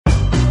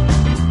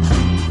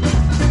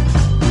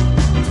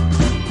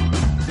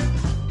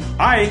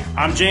Hi,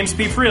 I'm James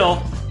P.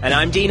 Friel. And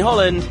I'm Dean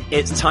Holland.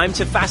 It's time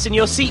to fasten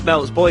your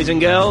seatbelts, boys and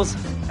girls.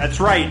 That's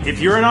right. If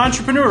you're an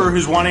entrepreneur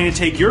who's wanting to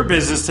take your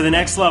business to the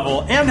next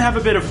level and have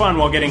a bit of fun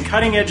while getting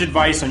cutting-edge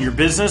advice on your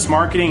business,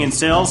 marketing, and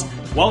sales,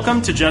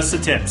 welcome to Just the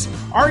Tips,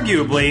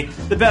 arguably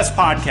the best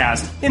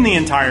podcast in the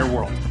entire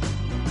world.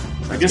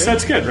 I guess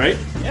that's good, right?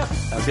 Yeah,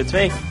 that's good to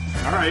me.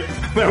 All right.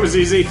 That was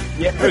easy.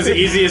 Yeah. That was the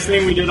easiest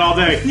thing we did all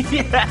day.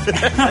 Yeah.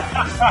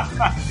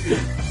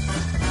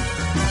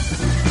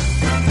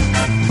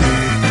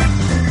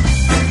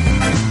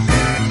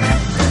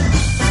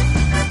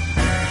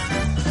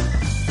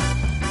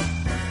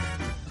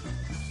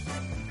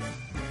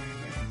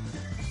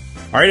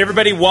 All right,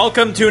 everybody,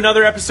 welcome to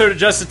another episode of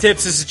Just the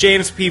Tips. This is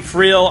James P.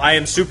 Friel. I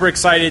am super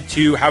excited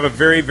to have a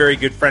very, very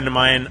good friend of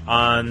mine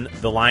on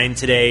the line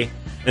today,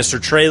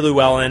 Mr. Trey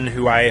Lewellen,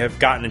 who I have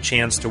gotten a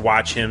chance to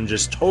watch him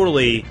just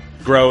totally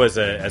grow as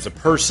a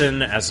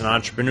person, as an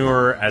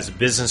entrepreneur, as a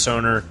business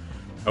owner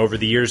over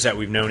the years that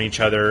we've known each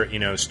other,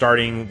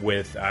 starting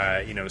with,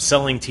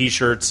 selling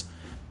T-shirts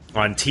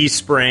on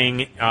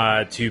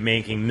Teespring to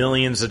making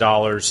millions of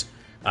dollars,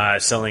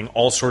 selling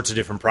all sorts of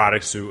different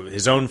products through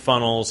his own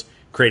funnels,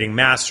 creating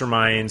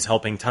masterminds,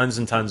 helping tons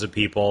and tons of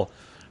people.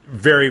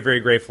 Very,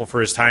 very grateful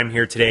for his time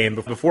here today. And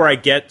before I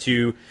get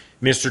to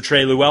Mr.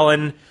 Trey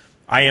Lewellen,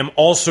 I am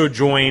also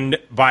joined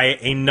by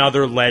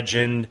another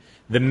legend,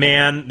 the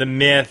man, the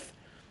myth,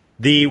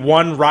 the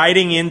one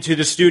riding into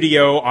the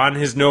studio on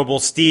his noble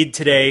steed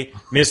today,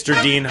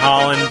 Mr. Dean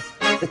Holland.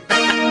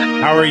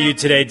 How are you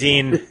today,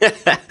 Dean?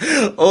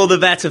 All the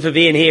better for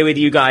being here with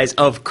you guys,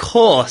 of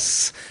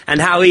course.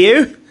 And how are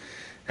you?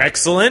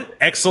 Excellent,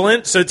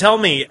 excellent. So tell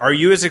me, are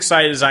you as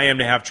excited as I am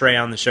to have Trey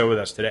on the show with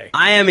us today?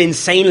 I am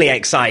insanely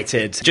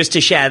excited. Just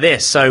to share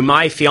this, so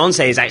my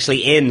fiance is actually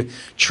in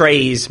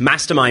Trey's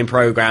mastermind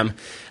program,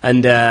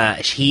 and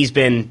he's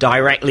been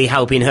directly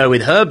helping her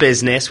with her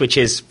business, which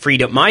has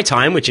freed up my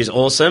time, which is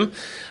awesome.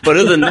 But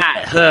other than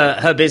that,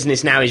 her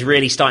business now is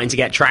really starting to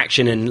get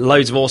traction, and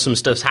loads of awesome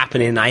stuff's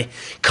happening. I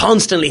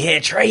constantly hear,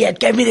 Trey,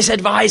 give me this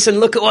advice, and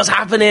look at what's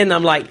happening.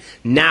 I'm like,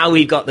 now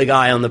we've got the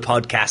guy on the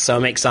podcast, so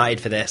I'm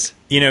excited for this.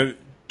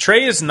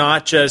 Trey is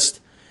not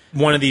just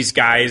one of these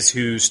guys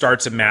who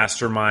starts a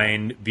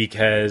mastermind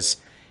because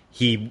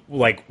he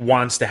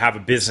wants to have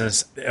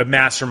a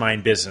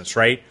mastermind business,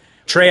 right?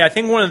 Trey, I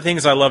think one of the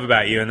things I love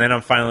about you, and then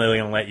I'm finally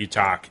going to let you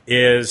talk,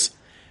 is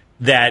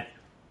that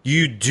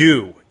you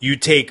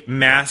take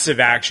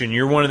massive action.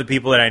 You're one of the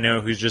people that I know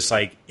who's just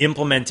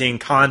implementing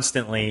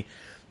constantly.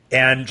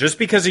 And just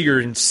because of your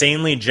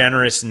insanely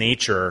generous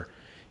nature,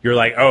 you're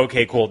like, oh,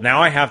 okay, cool.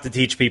 Now I have to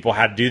teach people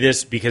how to do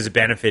this because it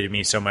benefited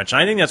me so much. And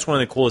I think that's one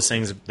of the coolest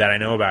things that I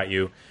know about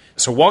you.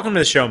 So welcome to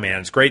the show, man.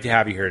 It's great to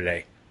have you here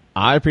today.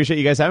 I appreciate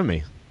you guys having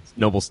me.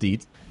 Noble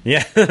Steed.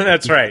 Yeah,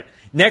 that's right.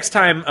 Next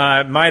time,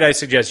 might I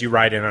suggest you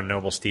ride in on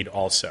Noble Steed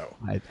also?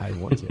 I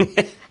want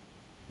to.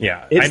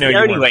 Yeah, it's I know the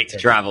only way to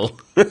travel.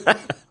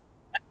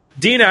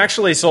 Dean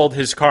actually sold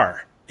his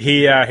car.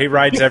 He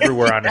rides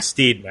everywhere on a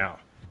steed now.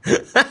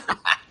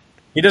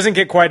 He doesn't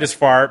get quite as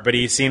far, but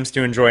he seems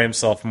to enjoy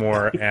himself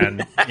more.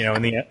 And, at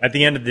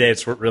the end of the day,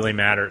 it's what really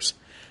matters.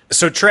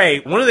 So, Trey,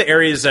 one of the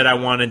areas that I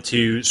wanted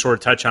to sort of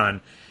touch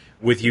on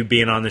with you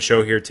being on the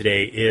show here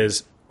today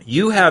is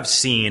you have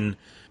seen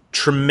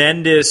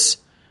tremendous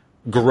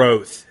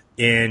growth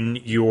in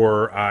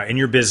your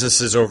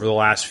businesses over the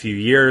last few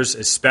years,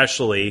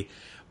 especially.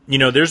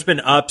 There's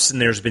been ups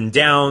and there's been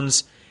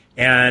downs.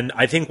 And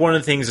I think one of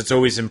the things that's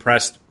always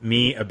impressed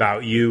me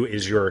about you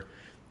is your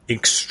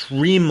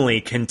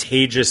extremely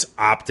contagious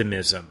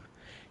optimism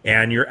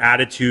and your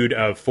attitude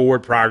of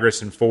forward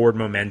progress and forward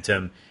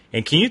momentum.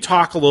 And can you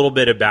talk a little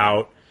bit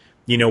about,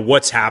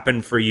 what's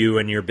happened for you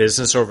and your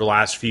business over the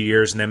last few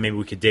years, and then maybe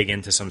we could dig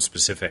into some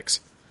specifics.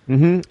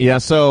 Mm-hmm. Yeah,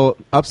 so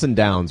ups and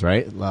downs,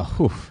 right?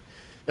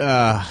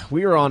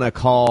 We were on a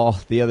call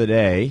the other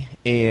day,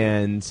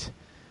 and,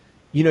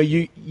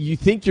 you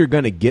think you're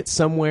going to get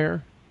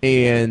somewhere,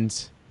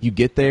 and you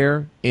get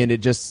there, and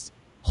it just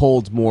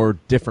holds more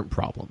different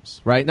problems,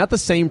 right? Not the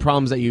same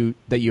problems that you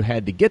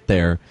had to get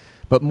there,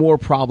 but more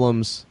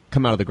problems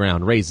come out of the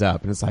ground, raise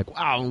up, and it's like,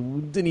 wow,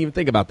 didn't even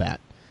think about that.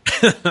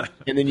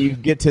 And then you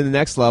get to the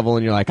next level,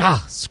 and you're like,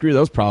 screw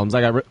those problems.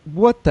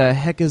 What the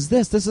heck is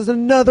this? This is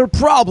another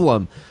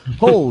problem.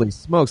 Holy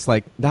smokes! How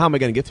am I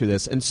going to get through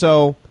this? And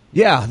so,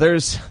 yeah,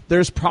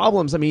 there's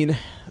problems. I mean,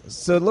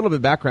 so a little bit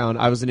of background.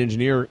 I was an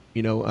engineer,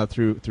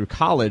 through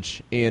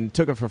college, and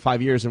took it for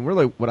 5 years. And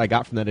really, what I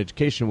got from that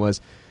education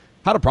was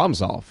how to problem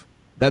solve.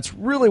 That's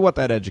really what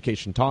that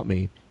education taught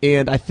me.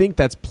 And I think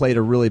that's played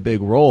a really big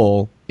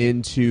role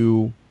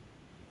into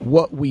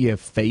what we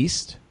have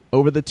faced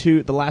over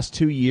the last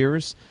 2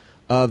 years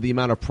of the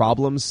amount of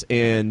problems.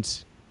 And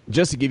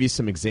just to give you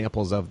some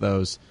examples of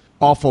those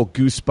awful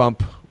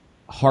goosebump,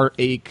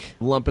 heartache,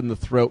 lump in the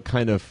throat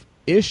kind of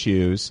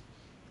issues,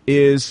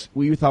 is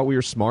we thought we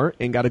were smart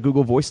and got a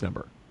Google Voice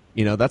number.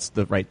 That's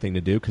the right thing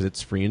to do because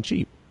it's free and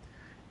cheap.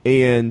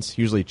 And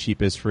usually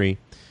cheap is free.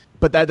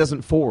 But that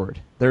doesn't forward.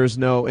 There's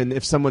no, and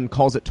if someone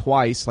calls it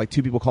twice, like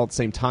two people call at the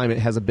same time, it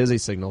has a busy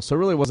signal. So it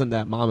really wasn't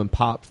that mom and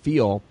pop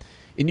feel.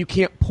 And you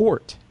can't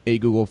port a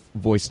Google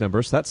Voice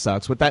number, so that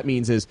sucks. What that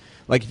means is,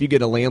 like, if you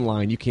get a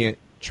landline, you can't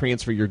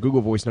transfer your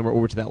Google Voice number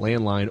over to that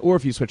landline. Or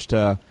if you switch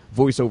to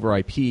voice over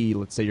IP,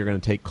 let's say you're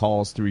going to take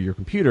calls through your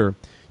computer,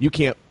 you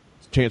can't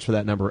transfer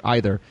that number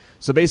either.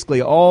 So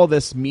basically, all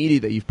this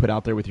media that you've put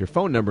out there with your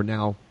phone number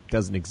now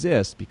doesn't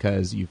exist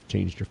because you've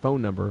changed your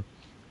phone number.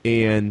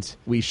 And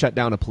we shut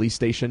down a police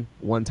station.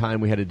 One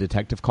time we had a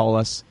detective call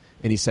us,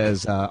 and he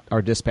says,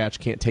 our dispatch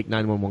can't take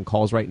 911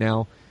 calls right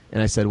now.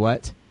 And I said,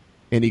 what?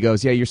 And he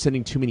goes, yeah, you're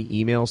sending too many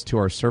emails to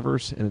our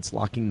servers, and it's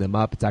locking them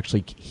up. It's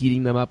actually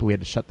heating them up, and we had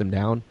to shut them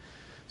down.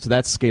 So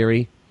that's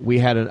scary. We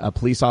had a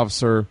police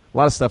officer, a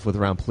lot of stuff with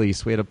around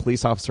police. We had a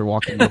police officer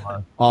walk into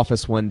our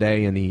office one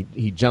day, and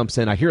he jumps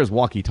in. I hear his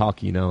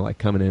walkie-talkie, like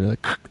coming in,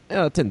 like,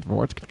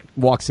 10-4,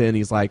 walks in.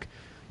 He's like,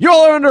 "You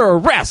all are under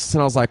arrest."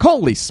 And I was like,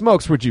 holy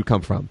smokes, where'd you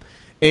come from?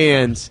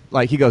 And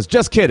like he goes,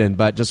 just kidding,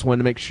 but just wanted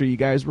to make sure you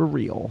guys were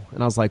real.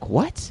 And I was like,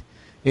 what?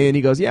 And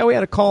he goes, yeah, we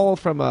had a call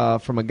from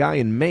a guy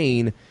in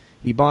Maine.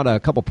 He bought a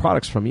couple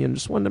products from you and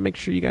just wanted to make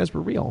sure you guys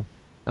were real.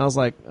 And I was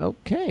like,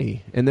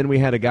 okay. And then we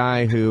had a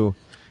guy who,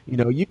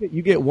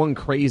 you get one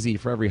crazy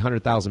for every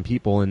 100,000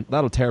 people, and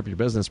that'll tear up your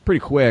business pretty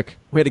quick.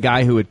 We had a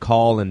guy who would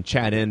call and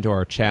chat into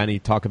our chat, and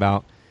he'd talk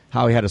about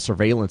how he had a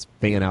surveillance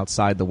van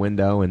outside the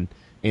window, and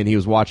he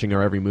was watching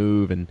our every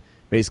move, and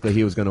basically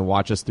he was going to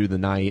watch us through the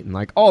night, and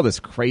like all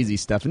this crazy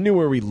stuff, and knew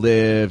where we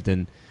lived,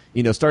 and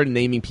started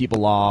naming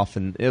people off,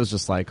 and it was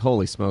just like,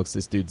 holy smokes,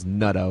 this dude's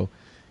nutto.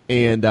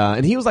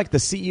 And he was like the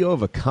CEO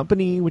of a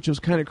company, which was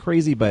kind of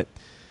crazy, but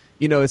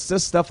it's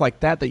just stuff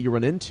like that you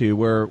run into,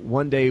 where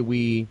one day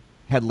we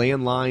had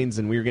landlines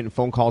and we were getting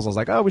phone calls. I was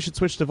like, oh, we should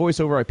switch to voice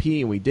over IP,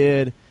 and we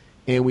did.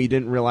 And we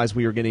didn't realize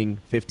we were getting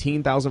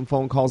 15,000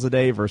 phone calls a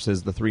day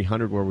versus the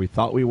 300 where we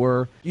thought we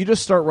were. You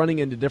just start running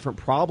into different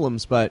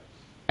problems. But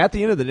at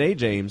the end of the day,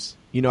 James,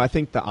 I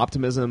think the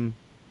optimism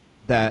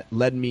that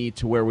led me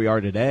to where we are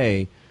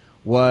today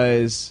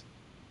was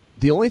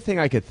the only thing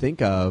I could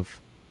think of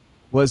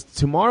was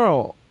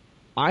tomorrow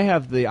I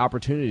have the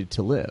opportunity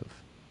to live.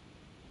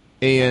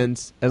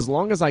 And as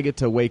long as I get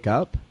to wake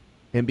up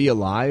and be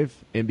alive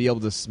and be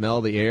able to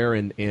smell the air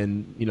and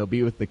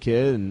be with the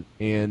kid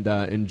and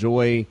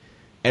enjoy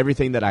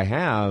everything that I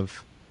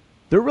have,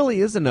 there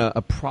really isn't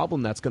a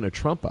problem that's going to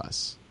trump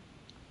us,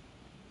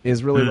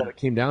 is really what it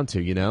came down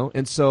to,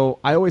 And so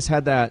I always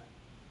had that,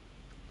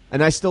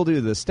 and I still do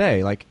to this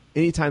day. Like,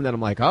 anytime that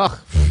I'm like,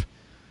 oh,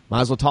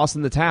 might as well toss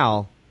in the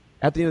towel,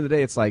 at the end of the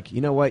day, it's like,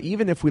 you know what?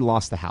 Even if we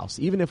lost the house,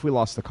 even if we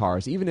lost the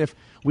cars, even if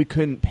we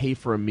couldn't pay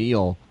for a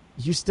meal,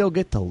 you still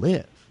get to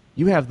live.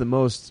 You have the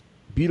most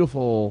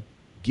beautiful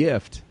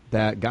gift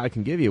that God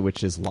can give you,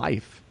 which is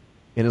life.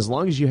 And as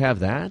long as you have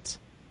that,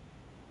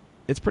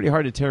 it's pretty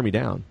hard to tear me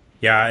down.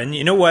 Yeah, and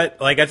you know what?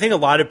 Like, I think a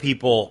lot of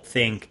people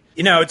think,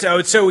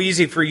 it's so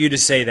easy for you to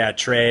say that,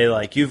 Trey.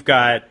 Like, you've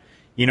got,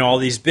 all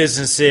these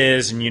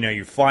businesses, and,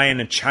 you're flying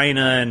to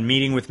China and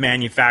meeting with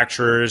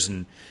manufacturers,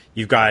 and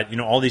you've got,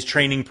 all these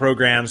training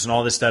programs and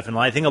all this stuff. And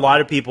I think a lot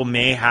of people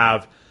may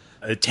have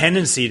a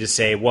tendency to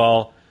say,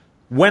 well,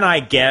 when I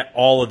get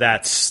all of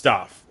that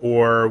stuff,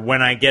 or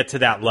when I get to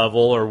that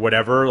level or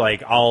whatever,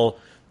 like I'll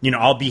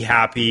be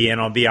happy and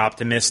I'll be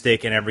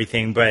optimistic and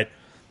everything. But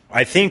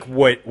I think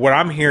what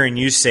I'm hearing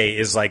you say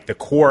is like the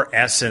core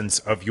essence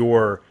of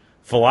your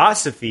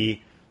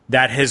philosophy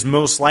that has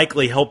most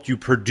likely helped you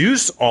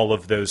produce all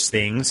of those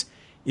things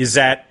is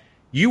that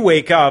you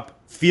wake up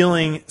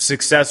feeling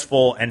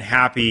successful and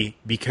happy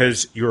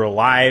because you're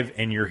alive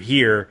and you're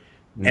here,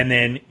 and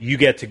then you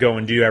get to go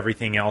and do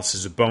everything else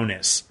as a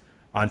bonus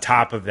on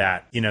top of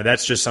that.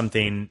 That's just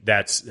something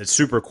that's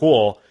super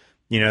cool,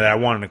 that I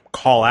wanted to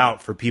call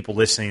out for people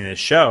listening to this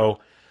show.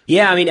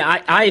 Yeah, I mean,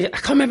 I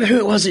can't remember who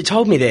it was that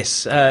told me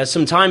this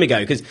some time ago,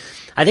 because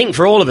I think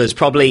for all of us,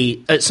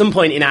 probably at some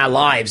point in our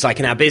lives, like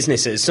in our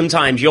businesses,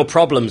 sometimes your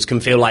problems can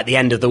feel like the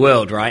end of the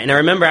world, right? And I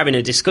remember having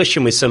a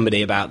discussion with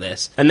somebody about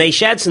this, and they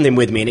shared something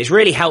with me, and it's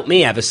really helped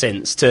me ever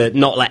since to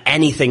not let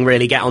anything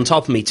really get on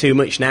top of me too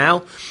much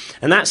now.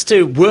 And that's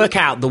to work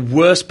out the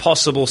worst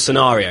possible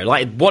scenario.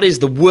 Like, what is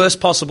the worst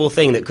possible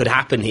thing that could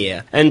happen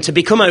here? And to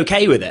become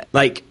okay with it.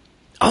 Like,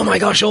 oh my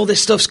gosh, all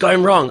this stuff's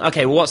going wrong.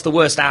 Okay, well, what's the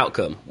worst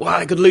outcome? Well,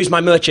 I could lose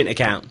my merchant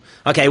account.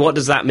 Okay, what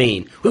does that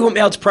mean? We won't be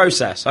able to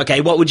process.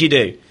 Okay, what would you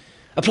do?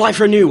 Apply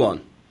for a new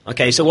one.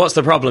 Okay, so what's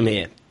the problem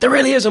here? There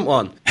really isn't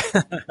one.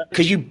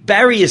 Because you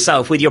bury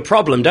yourself with your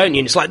problem, don't you?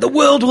 And it's like, the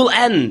world will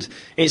end.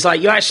 And it's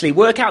like, you actually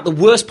work out the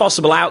worst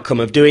possible outcome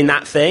of doing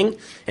that thing.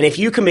 And if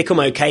you can become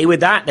okay with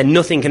that, then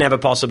nothing can ever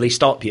possibly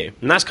stop you.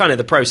 And that's kind of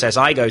the process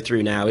I go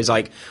through now, is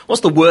like,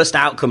 what's the worst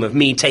outcome of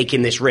me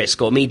taking this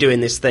risk or me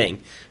doing this thing?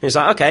 And it's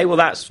like, okay, well,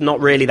 that's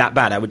not really that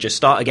bad. I would just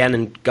start again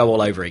and go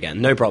all over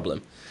again. No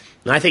problem.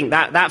 And I think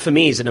that for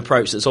me is an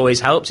approach that's always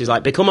helped, is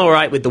like, become all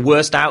right with the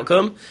worst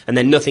outcome, and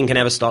then nothing can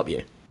ever stop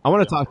you. I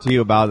want to talk to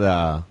you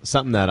about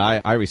something that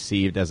I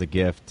received as a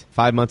gift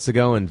 5 months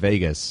ago in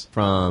Vegas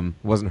from,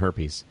 wasn't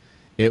herpes.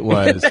 It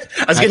was.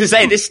 I was going to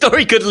say, this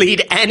story could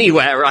lead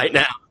anywhere right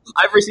now.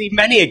 I've received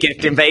many a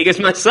gift in Vegas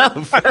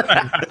myself.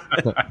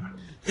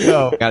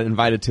 So got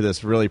invited to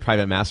this really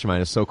private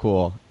mastermind. It's so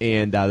cool.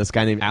 And this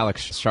guy named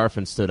Alex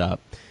Sharfin stood up.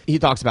 He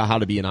talks about how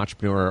to be an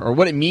entrepreneur or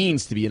what it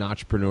means to be an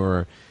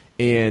entrepreneur.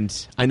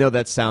 And I know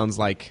that sounds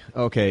like,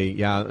 okay,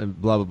 yeah, and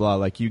blah, blah, blah.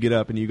 Like you get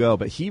up and you go.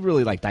 But he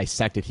really like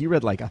dissected. He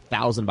read like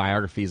 1,000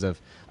 biographies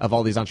of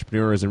all these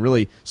entrepreneurs and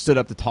really stood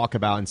up to talk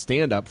about and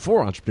stand up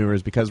for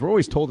entrepreneurs, because we're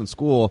always told in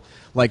school,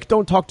 like,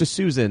 don't talk to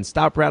Susan,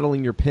 stop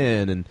rattling your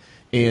pen,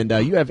 and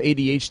you have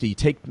ADHD,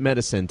 take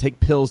medicine, take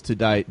pills to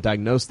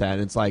diagnose that.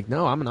 And it's like,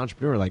 no, I'm an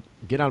entrepreneur. Like,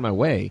 get out of my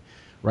way,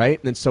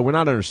 right? And so we're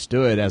not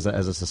understood as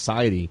a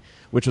society,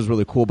 which was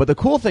really cool. But the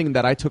cool thing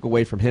that I took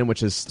away from him,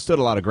 which has stood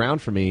a lot of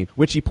ground for me,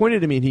 which he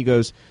pointed to me and he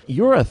goes,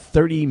 you're a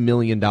 $30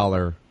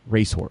 million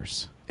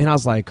racehorse. And I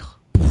was like,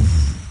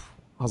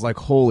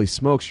 holy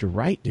smokes, you're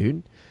right,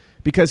 dude.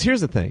 Because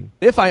here's the thing.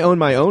 If I own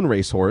my own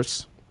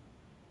racehorse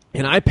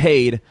and I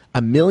paid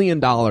 $1 million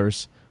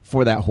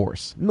for that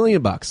horse, $1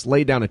 million,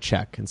 laid down a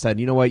check and said,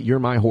 you know what, you're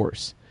my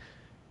horse,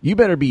 you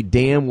better be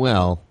damn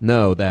well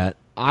know that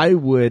I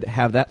would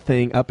have that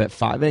thing up at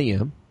 5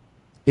 a.m.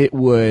 It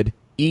would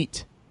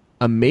eat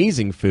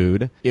amazing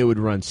food. It would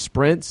run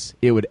sprints.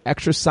 It would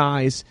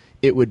exercise.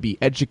 It would be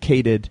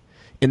educated.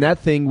 And that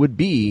thing would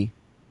be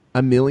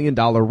 $1 million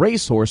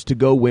racehorse to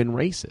go win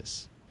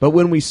races. But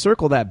when we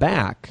circle that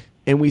back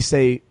and we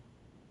say,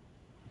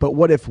 but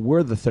what if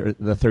we're the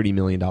 $30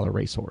 million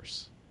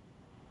racehorse?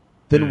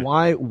 Then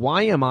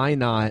why am I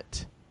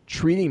not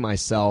treating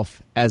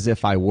myself as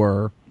if I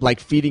were, like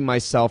feeding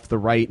myself the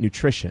right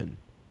nutrition,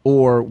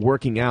 or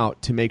working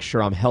out to make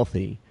sure I'm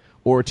healthy,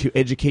 or to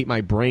educate my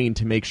brain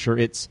to make sure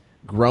it's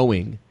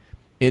growing,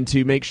 and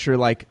to make sure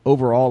like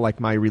overall like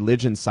my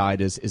religion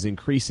side is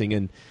increasing.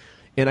 And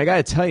I got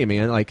to tell you,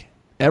 man, like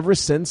ever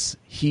since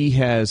he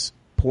has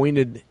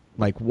pointed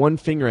like one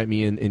finger at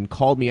me and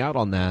called me out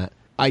on that,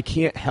 I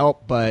can't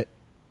help but,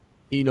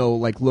 you know,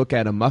 like look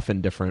at a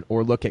muffin different,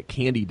 or look at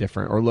candy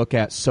different, or look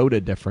at soda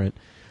different,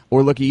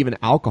 or look at even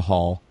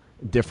alcohol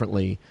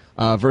differently,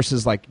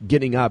 versus like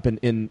getting up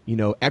and you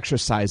know,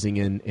 exercising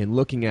and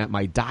looking at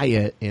my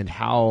diet and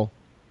how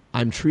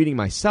I'm treating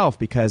myself.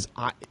 Because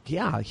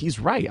he's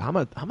right. I'm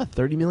a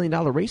 $30 million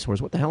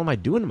racehorse. What the hell am I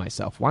doing to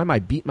myself? Why am I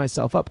beating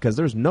myself up? Because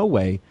there's no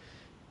way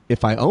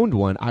if I owned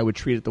one, I would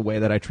treat it the way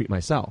that I treat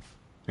myself.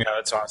 Yeah,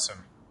 that's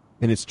awesome.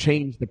 And it's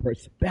changed the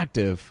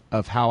perspective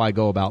of how I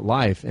go about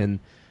life. And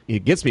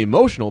it gets me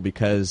emotional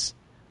because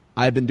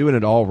I've been doing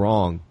it all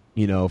wrong,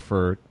 you know,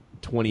 for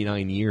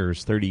 29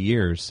 years, 30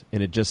 years.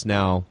 And it just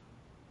now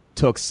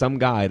took some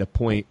guy to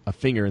point a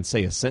finger and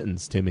say a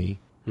sentence to me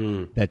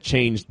that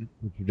changed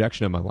the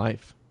trajectory of my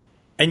life.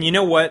 And you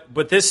know what?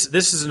 But this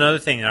is another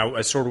thing that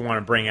I sort of want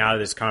to bring out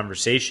of this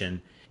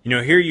conversation. You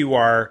know, here you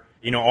are,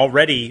 you know,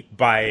 already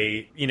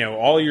by, you know,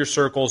 all your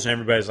circles and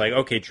everybody's like,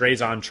 okay,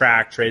 Trey's on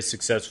track, Trey's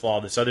successful,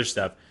 all this other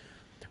stuff.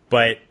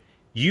 But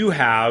you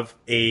have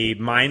a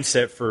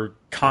mindset for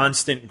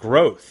constant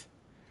growth,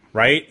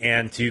 right?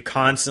 And to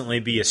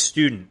constantly be a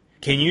student.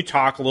 Can you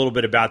talk a little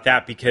bit about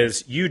that?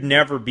 Because you'd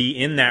never be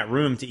in that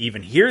room to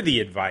even hear the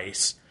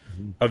advice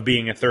of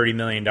being a $30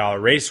 million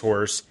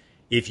racehorse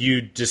if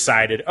you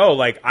decided, oh,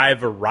 like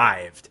I've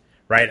arrived,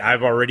 right?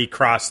 I've already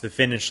crossed the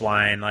finish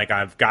line. Like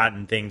I've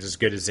gotten things as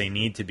good as they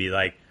need to be.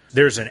 Like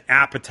there's an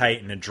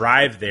appetite and a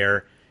drive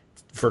there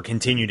for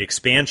continued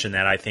expansion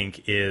that I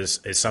think is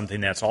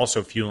something that's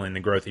also fueling the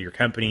growth of your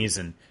companies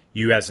and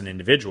you as an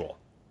individual.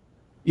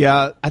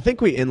 Yeah, I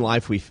think in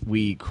life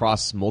we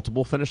cross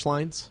multiple finish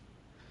lines.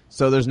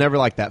 So there's never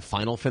like that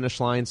final finish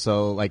line.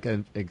 So like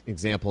an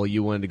example,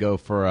 you wanted to go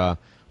for a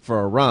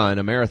run,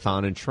 a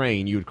marathon, and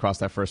train, you would cross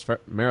that first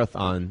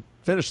marathon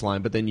finish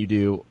line, but then you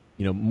do,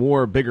 you know,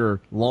 more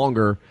bigger,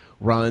 longer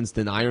runs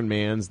than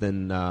Ironmans,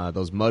 than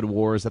those mud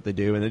wars that they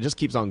do, and it just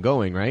keeps on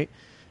going, right?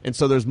 And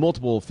so there's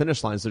multiple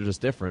finish lines that are just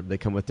different. They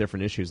come with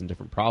different issues and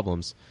different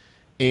problems.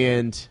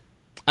 And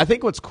I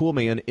think what's cool,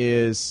 man,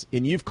 is,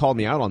 and you've called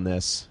me out on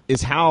this,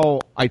 is how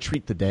I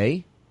treat the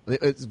day.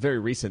 It's very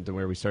recent to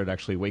where we started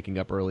actually waking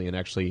up early and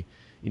actually,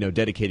 you know,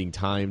 dedicating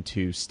time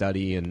to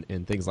study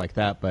and things like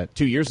that. But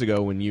 2 years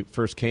ago when you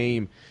first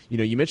came, you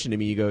know, you mentioned to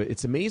me, you go,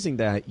 it's amazing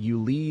that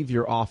you leave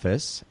your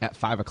office at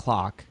 5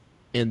 o'clock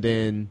and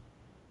then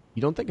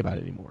you don't think about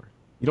it anymore.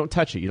 You don't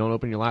touch it. You don't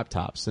open your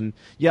laptops. And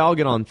yeah, I'll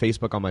get on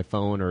Facebook on my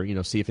phone or, you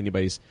know, see if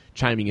anybody's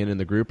chiming in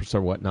the group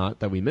or whatnot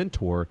that we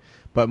mentor.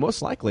 But more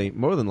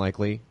than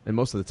likely, and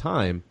most of the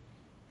time,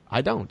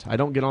 I don't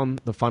get on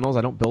the funnels.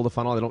 I don't build a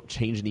funnel. I don't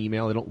change an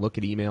email. I don't look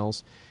at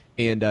emails.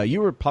 And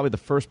you were probably the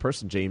first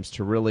person, James,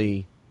 to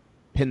really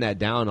pin that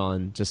down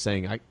on just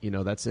saying,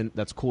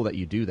 that's cool that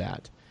you do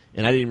that.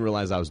 And I didn't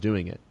realize I was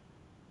doing it,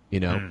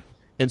 you know?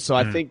 And so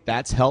I think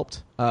that's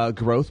helped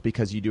growth,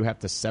 because you do have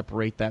to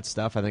separate that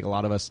stuff. I think a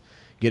lot of us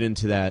get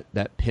into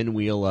that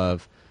pinwheel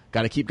of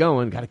got to keep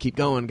going, got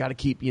to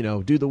keep, you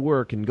know, do the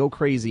work and go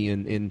crazy.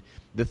 And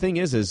the thing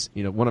is,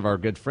 you know, one of our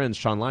good friends,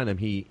 Sean Lynham,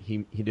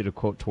 he did a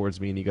quote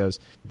towards me and he goes,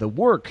 the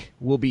work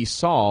will be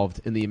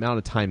solved in the amount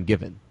of time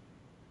given.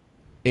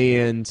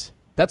 And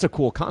that's a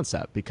cool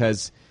concept,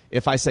 because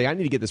if I say I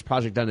need to get this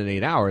project done in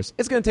 8 hours,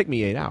 it's going to take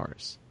me 8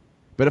 hours.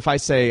 But if I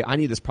say I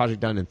need this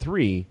project done in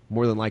 3,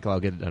 more than likely I'll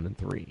get it done in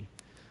 3.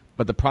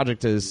 But the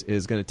project is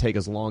going to take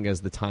as long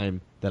as the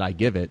time that I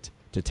give it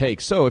to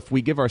take. So if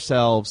we give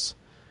ourselves,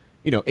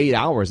 8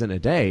 hours in a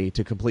day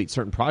to complete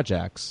certain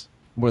projects,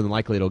 more than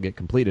likely it'll get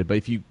completed. But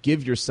if you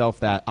give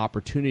yourself that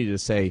opportunity to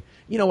say,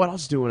 you know what, I'll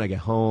just do it when I get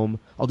home.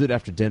 I'll do it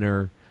after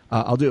dinner.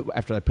 I'll do it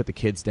after I put the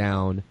kids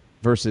down,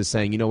 versus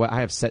saying, you know what,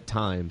 I have set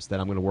times that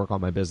I'm going to work on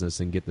my business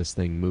and get this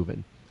thing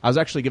moving. I was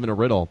actually given a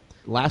riddle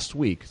last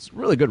week. It's a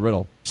really good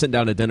riddle. Sitting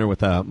down to dinner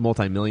with a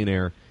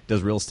multimillionaire,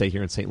 does real estate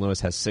here in St. Louis,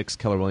 has 6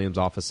 Keller Williams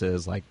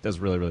offices, does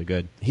really, really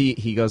good.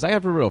 He goes, I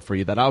have a riddle for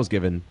you that I was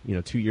given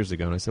 2 years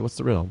ago. And I said, what's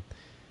the riddle?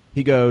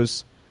 He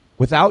goes,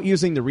 without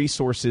using the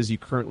resources you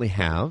currently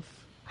have,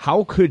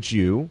 how could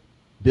you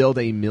build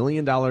 $1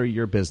 million a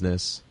year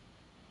business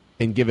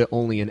and give it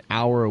only an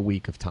hour a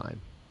week of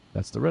time?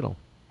 That's the riddle.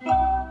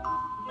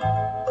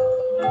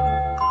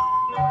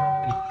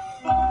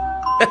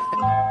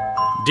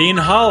 Dean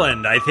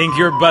Holland, I think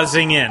you're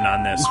buzzing in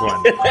on this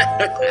one.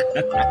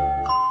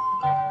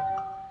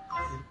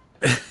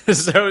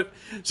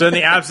 So in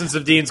the absence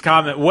of Dean's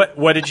comment,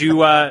 what did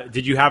you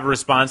have a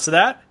response to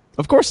that?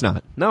 Of course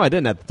not. No, I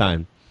didn't at the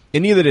time,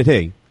 and neither did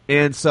he.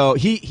 And so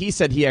he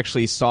said he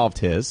actually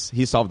solved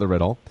the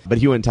riddle, but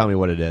he wouldn't tell me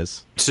what it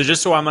is. So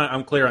just so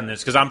I'm clear on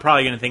this, because I'm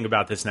probably going to think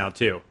about this now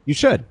too. You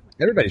should.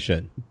 Everybody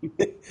should.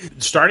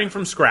 Starting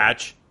from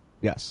scratch.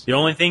 Yes. The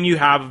only thing you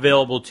have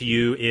available to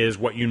you is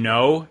what you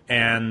know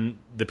and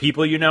the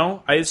people you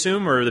know, I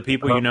assume, or the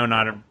people you know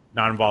not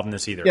involved in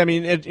this either. Yeah, I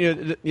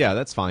mean, yeah,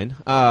 that's fine.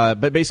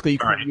 But basically, you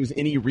can use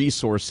any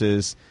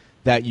resources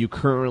that you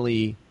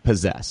currently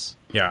possess.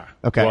 Yeah.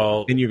 Okay.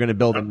 Well, and you're going to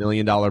build $1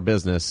 million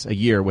business a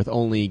year with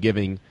only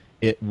giving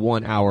it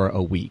 1 hour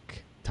a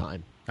week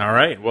time. All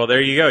right. Well,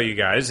 there you go, you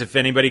guys. If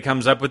anybody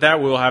comes up with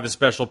that, we'll have a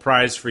special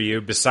prize for you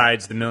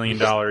besides the $1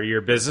 million a year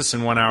business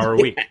in 1 hour a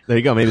week. There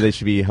you go. Maybe they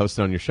should be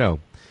hosted on your show.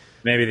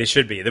 Maybe they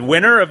should be. The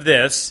winner of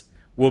this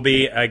will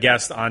be a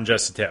guest on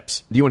Just the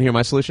Tips. Do you want to hear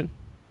my solution?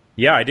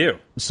 Yeah, I do.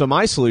 So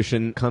my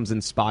solution comes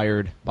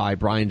inspired by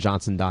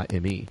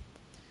BrianJohnson.me.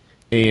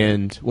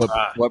 And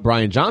what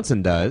Brian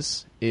Johnson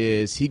does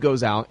is he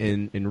goes out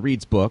and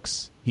reads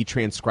books. He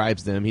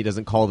transcribes them. He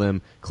doesn't call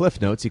them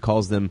Cliff Notes. He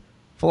calls them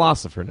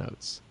Philosopher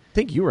Notes. I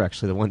think you were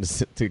actually the one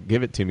to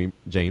give it to me,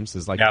 James.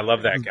 Yeah, I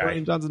love that guy.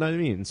 Brian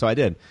Johnson.me. And so I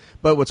did.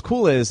 But what's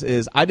cool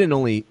is I didn't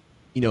only,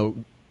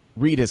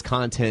 read his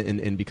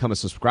content and become a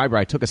subscriber.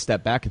 I took a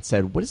step back and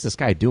said, what is this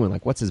guy doing?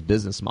 What's his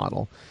business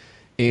model?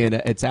 And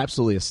it's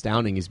absolutely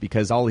astounding, is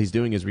because all he's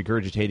doing is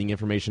regurgitating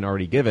information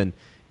already given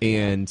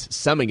and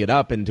summing it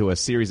up into a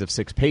series of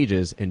 6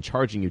 pages and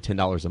charging you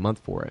 $10 a month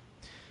for it.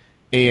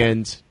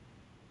 And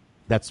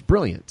that's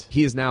brilliant.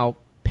 He is now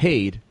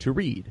paid to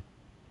read.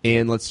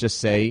 And let's just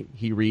say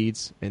he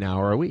reads an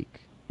hour a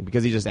week,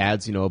 because he just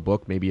adds, a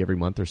book maybe every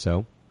month or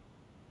so.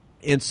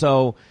 And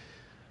so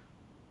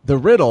the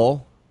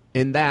riddle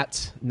in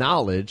that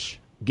knowledge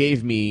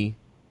gave me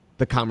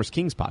the Commerce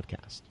Kings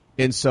podcast.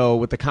 And so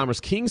with the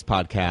Commerce Kings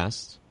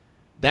podcast,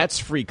 that's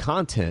free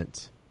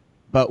content.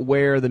 But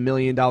where the $1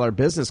 million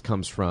business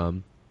comes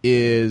from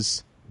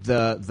is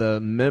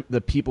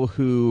the people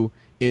who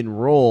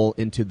enroll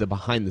into the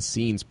behind the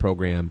scenes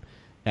program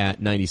at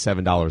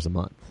 $97 a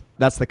month.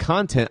 That's the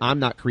content I'm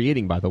not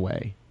creating, by the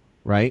way,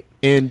 right?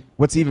 And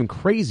what's even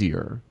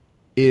crazier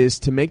is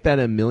to make that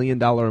 $1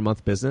 million a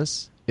month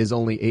business is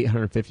only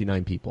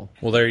 859 people.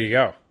 Well, there you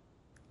go.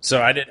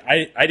 So I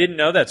didn't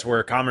know that's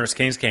where Commerce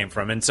Kings came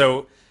from. And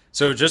so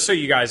just so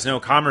you guys know,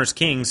 Commerce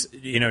Kings,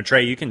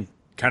 Trey, you can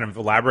kind of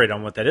elaborate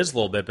on what that is a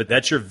little bit, but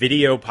that's your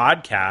video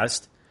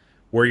podcast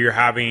where you're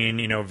having,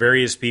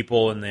 various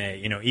people in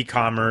the,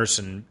 e-commerce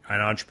and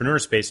entrepreneur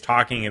space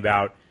talking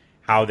about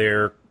how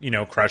they're,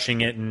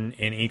 crushing it in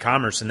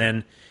e-commerce. And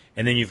then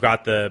you've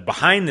got the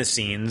behind the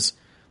scenes,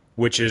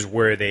 which is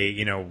where they,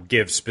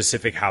 give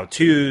specific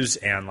how-tos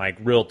and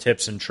real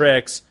tips and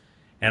tricks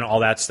and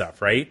all that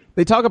stuff, right?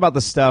 They talk about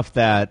the stuff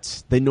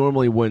that they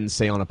normally wouldn't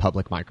say on a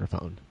public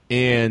microphone.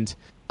 And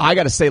I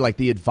got to say,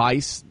 the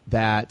advice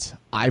that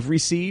I've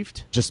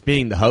received, just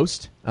being the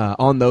host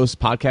on those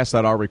podcasts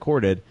that are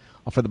recorded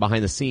for the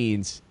behind the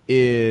scenes,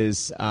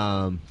 is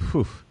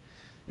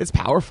it's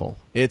powerful.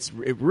 It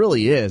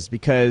really is,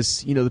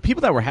 because the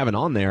people that we're having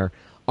on there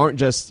aren't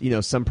just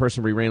some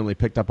person we randomly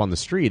picked up on the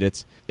street.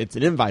 It's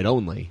an invite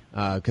only,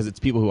 because it's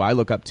people who I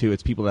look up to.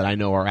 It's people that I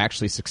know are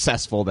actually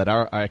successful, that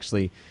are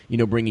actually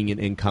bringing in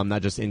income,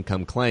 not just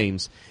income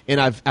claims. And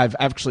I've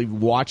actually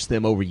watched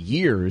them over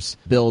years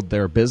build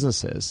their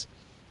businesses,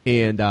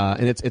 and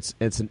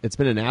it's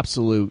been an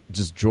absolute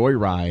just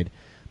joyride.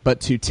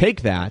 But to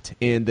take that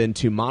and then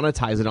to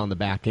monetize it on the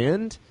back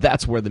end,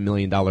 that's where the $1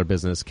 million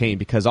business came.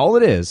 Because all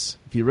it is,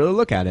 if you really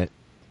look at it,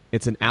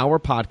 it's an hour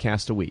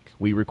podcast a week.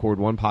 We record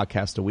 1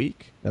 podcast a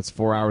week. That's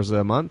 4 hours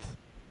a month.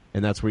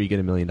 And that's where you get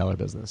 $1 million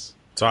business.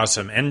 It's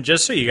awesome. And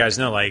just so you guys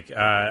know,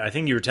 I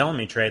think you were telling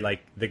me, Trey,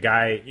 the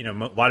guy, a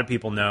lot of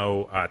people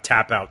know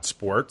Tap Out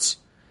Sports.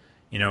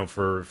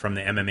 from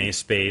the MMA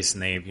space,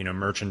 and they've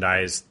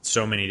merchandised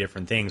so many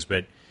different things.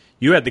 But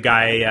you had the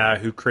guy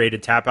who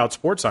created Tap Out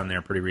Sports on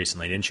there pretty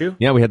recently, didn't you?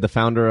 Yeah, we had the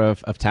founder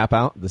of Tap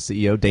Out, the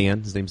CEO,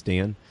 Dan. His name's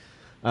Dan.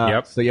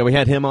 Yep. So yeah, we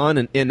had him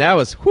on, and that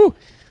was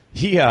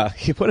he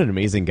what an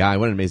amazing guy,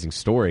 what an amazing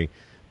story.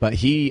 But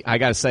I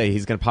got to say,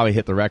 he's going to probably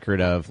hit the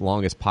record of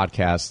longest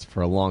podcast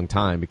for a long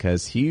time,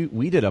 because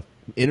we did a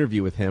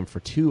interview with him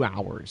for 2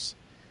 hours.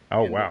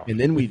 Oh, wow. And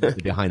then we did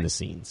the behind the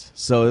scenes.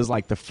 So it was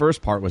like the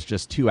first part was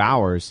just 2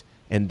 hours,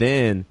 and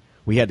then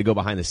we had to go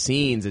behind the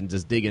scenes and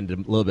just dig into a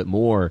little bit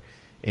more.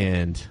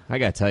 And I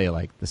got to tell you,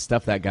 like, the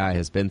stuff that guy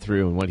has been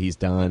through and what he's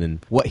done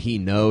and what he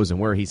knows and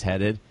where he's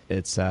headed,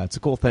 it's a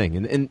cool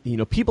thing.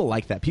 And people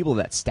like that, people of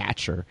that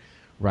stature,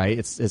 right?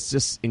 It's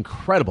just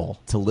incredible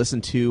to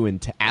listen to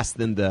and to ask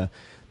them the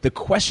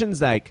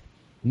questions like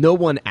no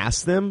one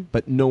asks them,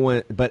 but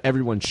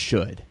everyone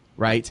should,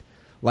 right?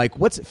 Like,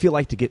 what's it feel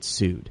like to get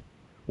sued?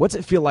 What's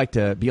it feel like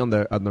to be on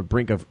the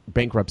brink of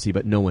bankruptcy,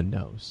 but no one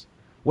knows?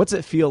 What's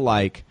it feel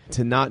like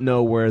to not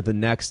know where the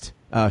next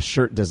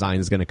shirt design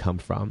is going to come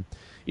from?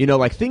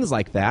 Like things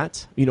like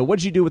that. What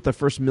did you do with the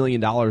first $1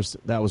 million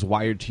that was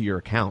wired to your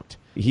account?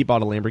 He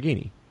bought a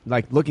Lamborghini.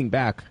 Like, looking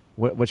back,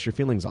 what's your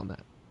feelings on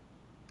that?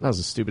 That was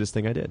the stupidest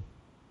thing I did.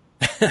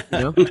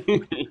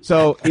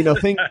 So,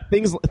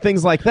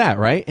 things like that,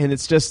 right? And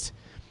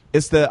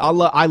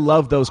I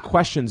love those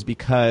questions,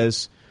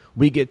 because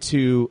we get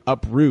to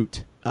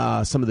uproot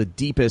some of the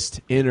deepest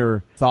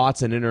inner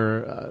thoughts and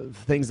inner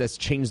things that's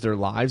changed their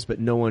lives, but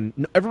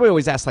everybody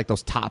always asks like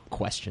those top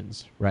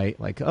questions, right?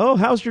 Like, oh,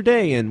 how's your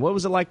day? And what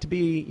was it like to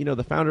be,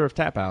 the founder of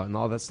Tap Out and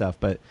all that stuff?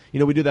 But,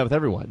 we do that with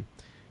everyone,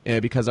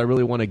 because I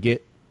really want to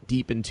get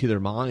deep into their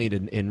mind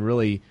and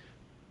really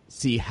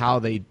see how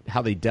they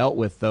dealt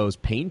with those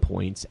pain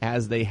points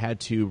as they had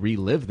to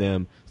relive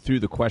them through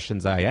the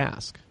questions I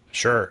ask.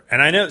 Sure.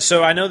 And I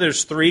know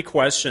there's 3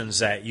 questions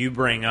that you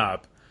bring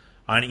up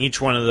on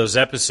each one of those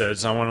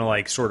episodes. I want to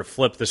like sort of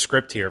flip the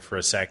script here for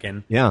a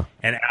second, and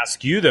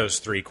ask you those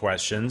 3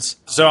 questions.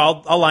 So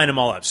I'll line them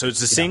all up. So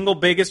it's the single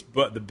biggest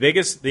book,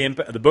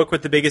 the book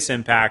with the biggest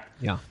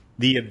impact,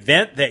 the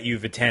event that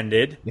you've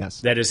attended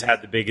that has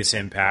had the biggest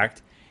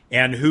impact,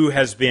 and who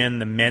has been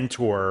the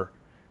mentor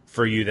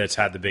for you that's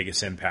had the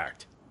biggest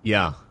impact.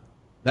 Yeah,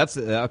 that's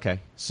okay.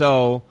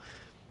 So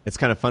it's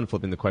kind of fun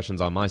flipping the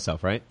questions on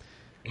myself, right?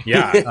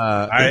 Yeah,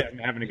 I'm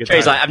having a good time.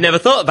 Trey's like, I've never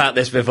thought about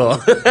this before.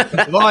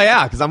 Well,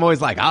 yeah, because I'm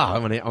always like, I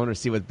want to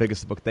see what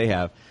biggest book they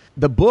have.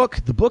 The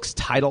book's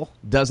title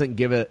doesn't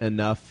give it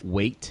enough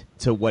weight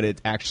to what it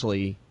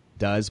actually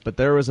does. But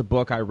there was a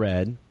book I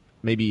read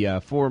maybe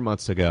 4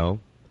 months ago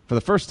for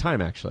the first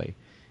time, actually,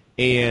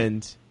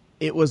 and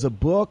it was a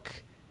book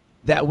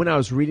that when I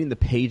was reading the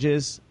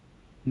pages,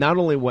 not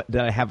only did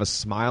I have a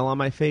smile on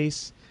my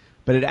face,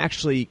 but it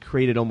actually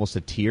created almost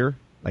a tear,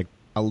 like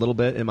a little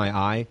bit in my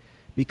eye.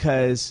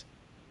 Because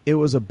it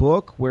was a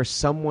book where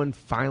someone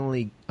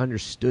finally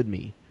understood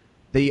me.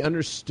 They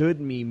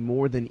understood me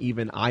more than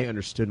even I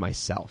understood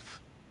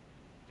myself.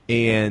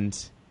 And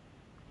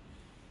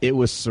it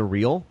was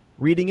surreal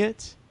reading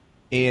it,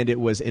 and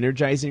it was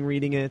energizing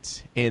reading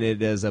it, and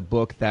it is a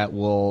book that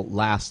will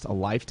last a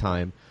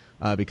lifetime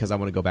because I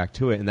want to go back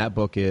to it. And that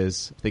book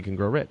is Think and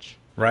Grow Rich.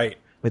 Right.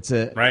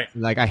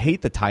 Like, I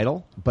hate the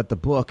title, but the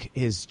book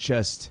is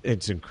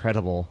it's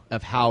incredible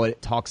of how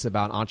it talks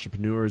about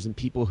entrepreneurs and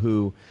people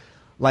who,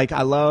 like,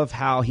 I love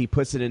how he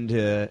puts it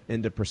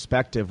into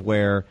perspective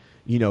where,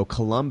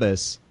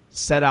 Columbus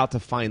set out to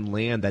find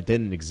land that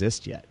didn't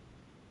exist yet.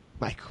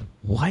 Like,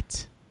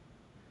 what?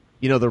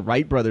 The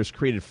Wright brothers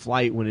created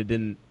flight when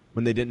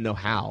they didn't know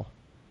how.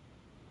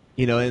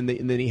 And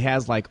then he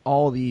has like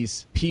all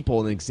these people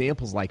and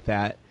examples like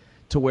that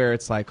to where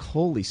it's like,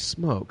 holy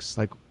smokes,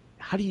 like,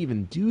 how do you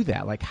even do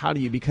that? Like,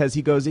 because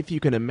he goes, if you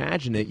can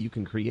imagine it, you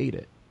can create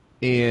it.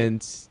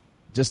 And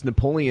just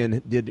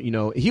Napoleon did,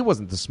 he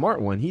wasn't the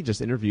smart one. He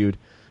just interviewed,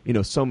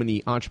 so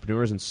many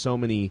entrepreneurs and so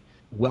many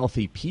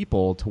wealthy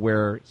people to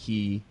where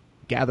he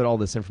gathered all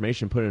this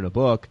information, put it in a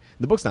book.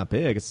 The book's not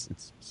big.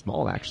 It's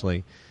small,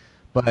 actually.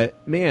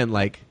 But, man,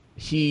 like,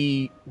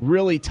 he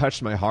really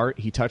touched my heart.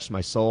 He touched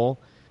my soul.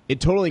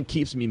 It totally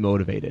keeps me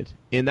motivated.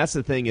 And that's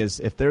the thing is,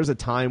 if there's a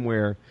time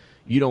where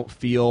you don't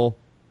feel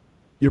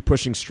you're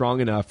pushing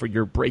strong enough, or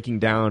you're breaking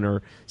down,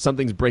 or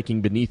something's breaking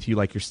beneath you,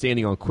 like you're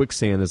standing on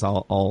quicksand, as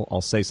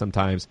I'll say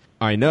sometimes.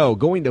 I know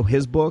going to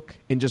his book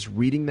and just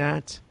reading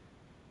that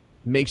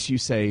makes you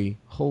say,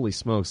 holy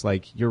smokes,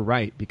 like, you're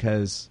right,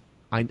 because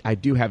I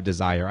do have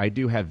desire, I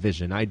do have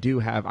vision, I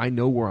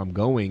know where I'm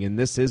going, and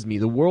this is me.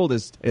 The world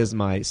is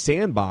my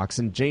sandbox.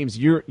 And James,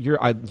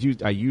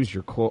 I use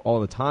your quote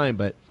all the time,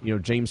 but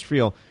James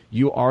Friel,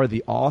 you are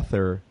the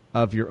author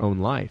of your own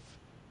life.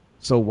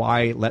 So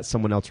why let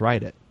someone else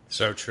write it?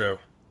 So true.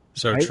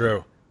 So right?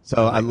 true.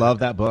 So I love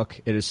that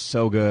book. It is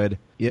so good.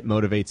 It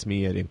motivates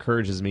me. It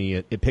encourages me.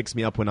 It picks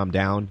me up when I'm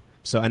down.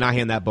 And I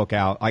hand that book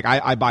out. Like,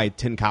 I buy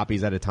 10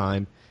 copies at a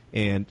time,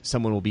 and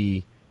someone will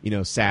be,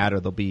 sad,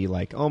 or they'll be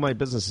like, oh, my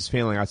business is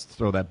failing. I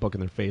throw that book in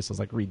their face. I was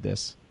like, read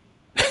this.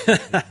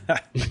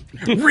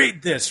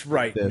 Read this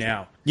right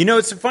now. You know,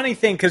 it's a funny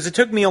thing because it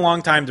took me a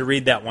long time to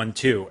read that one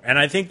too. And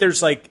I think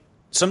there's like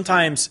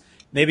sometimes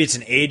maybe it's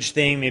an age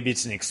thing, maybe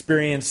it's an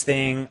experience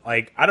thing.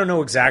 Like, I don't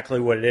know exactly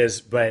what it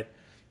is, but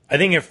I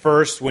think at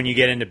first when you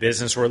get into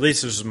business, or at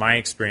least this was my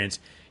experience,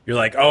 you're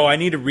like, oh, I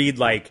need to read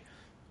like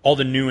all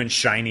the new and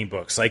shiny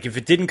books. Like if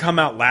it didn't come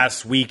out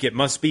last week, it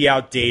must be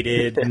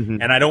outdated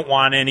and I don't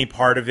want any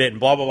part of it and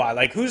blah, blah, blah.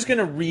 Like who's going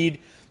to read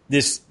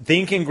this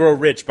Think and Grow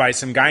Rich by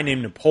some guy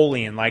named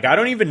Napoleon? Like I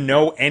don't even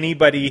know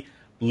anybody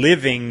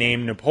living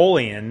named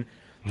Napoleon.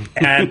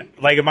 And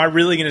like, am I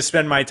really going to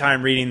spend my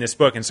time reading this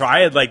book? And so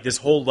I had like this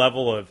whole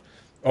level of,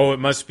 oh, it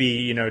must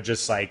be, you know,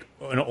 just like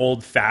an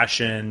old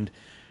fashioned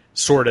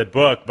sort of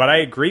book. But I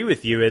agree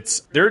with you.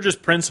 There are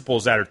just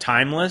principles that are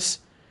timeless.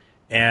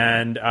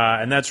 And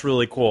that's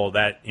really cool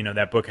that, you know,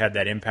 that book had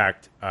that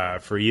impact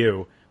for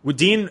you. Well,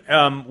 Dean,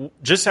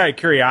 just out of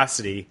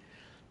curiosity,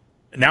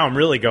 now I'm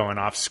really going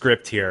off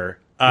script here.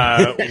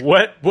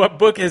 What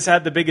book has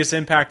had the biggest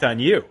impact on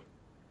you?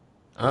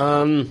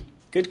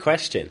 Good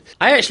question.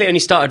 I actually only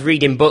started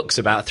reading books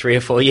about 3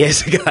 or 4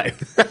 years ago.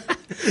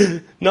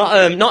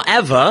 Not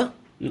ever.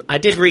 I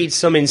did read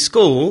some in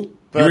school.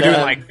 But, you were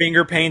doing like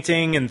finger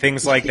painting and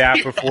things like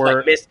that before?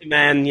 Like Mr.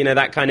 Man, you know,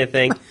 that kind of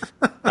thing.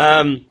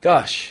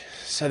 Gosh.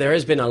 So there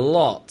has been a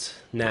lot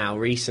now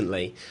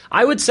recently.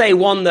 I would say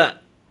one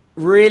that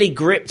really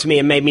gripped me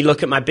and made me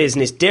look at my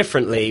business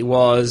differently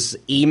was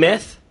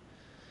E-Myth.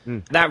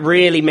 That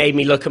really made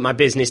me look at my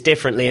business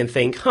differently and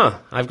think,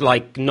 I've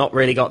like not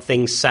really got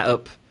things set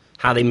up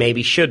how they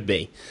maybe should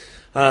be.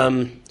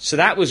 So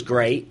that was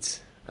great.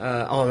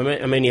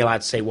 I'm only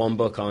allowed to say one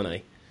book, aren't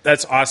I?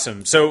 That's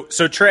awesome. So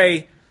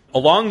Trey,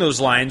 along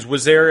those lines,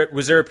 was there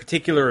a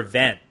particular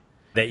event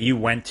that you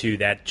went to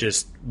that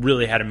just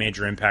really had a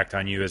major impact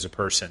on you as a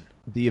person?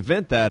 The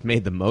event that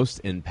made the most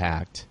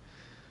impact,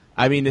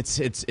 I mean,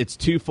 it's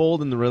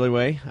twofold in the really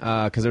way,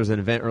 because there was an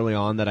event early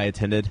on that I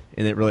attended,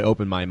 and it really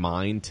opened my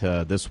mind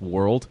to this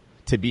world,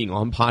 to being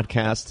on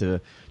podcasts,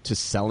 to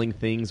selling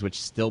things,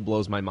 which still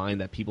blows my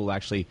mind that people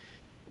actually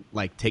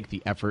like take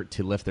the effort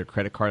to lift their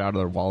credit card out of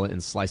their wallet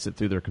and slice it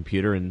through their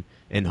computer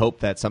and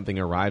hope that something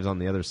arrives on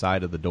the other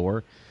side of the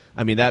door.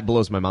 I mean, that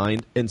blows my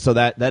mind. And so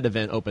that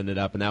event opened it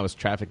up, and that was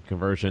Traffic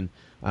Conversion,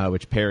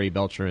 which Perry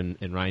Belcher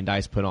and Ryan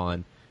Dice put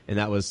on. And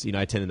that was, you know,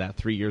 I attended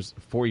that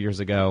 4 years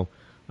ago.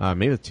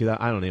 Maybe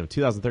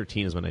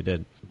 2013 is when I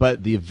did.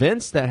 But the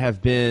events that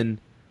have been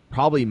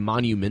probably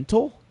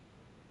monumental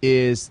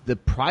is the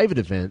private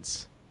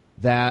events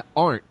that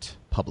aren't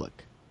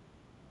public.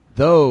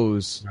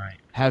 Those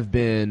have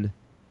been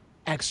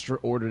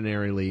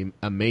extraordinarily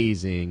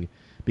amazing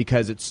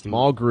because it's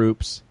small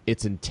groups,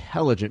 it's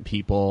intelligent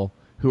people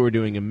who are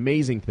doing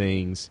amazing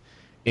things,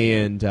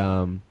 and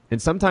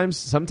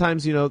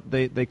sometimes you know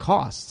they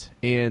cost,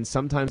 and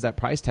sometimes that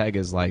price tag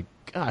is like,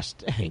 gosh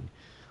dang,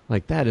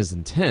 like that is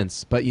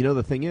intense. But you know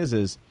the thing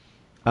is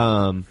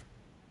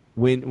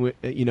when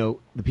you know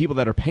the people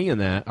that are paying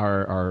that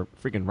are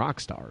freaking rock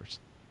stars,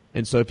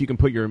 and so if you can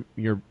put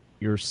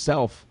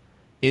yourself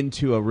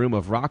into a room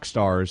of rock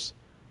stars,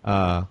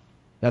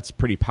 that's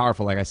pretty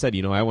powerful. Like I said,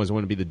 you know, I always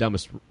want to be the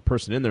dumbest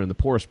person in there and the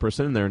poorest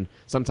person in there. And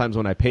sometimes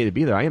when I pay to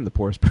be there, I am the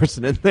poorest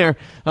person in there.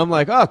 I'm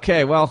like,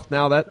 okay, well,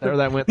 now that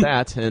went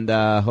that. And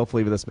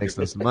hopefully this makes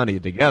us money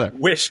together.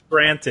 Wish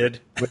granted.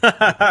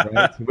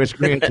 Wish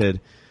granted.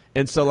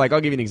 And so, like,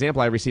 I'll give you an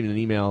example. I received an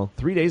email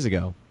 3 days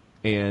ago.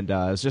 And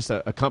it's just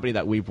a company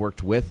that we've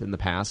worked with in the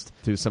past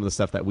through some of the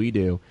stuff that we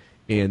do.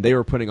 And they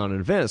were putting on an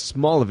event, a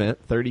small event,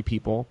 30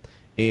 people.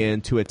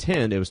 And to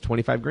attend, it was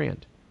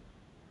 $25,000.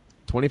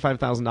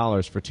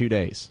 $25,000 for 2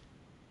 days.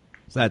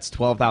 So that's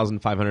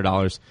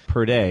 $12,500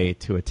 per day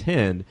to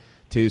attend,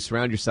 to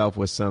surround yourself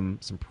with some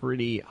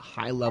pretty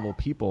high-level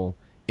people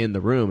in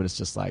the room. And it's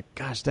just like,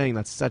 gosh dang,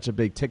 that's such a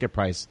big ticket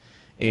price.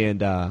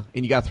 And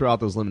you got to throw out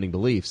those limiting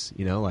beliefs,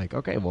 you know, like,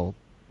 okay, well,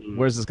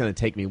 where's this going to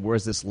take me?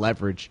 Where's this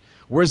leverage?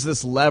 Where's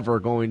this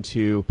lever going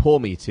to pull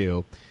me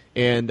to?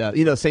 And,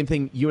 you know, same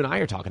thing you and I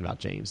are talking about,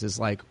 James, is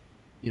like,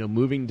 you know,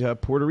 moving to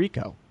Puerto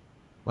Rico.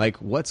 Like,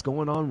 what's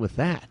going on with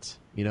that,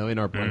 you know, in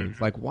our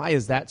brains? Like, why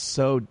is that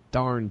so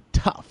darn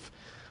tough?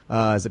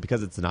 Is it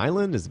because it's an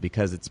island? Is it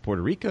because it's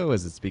Puerto Rico?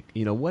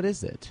 You know, what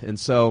is it? And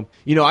so,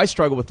 you know, I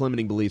struggle with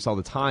limiting beliefs all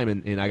the time,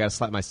 and I got to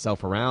slap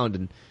myself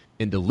around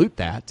and dilute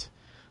that.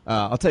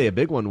 I'll tell you, a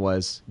big one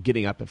was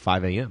getting up at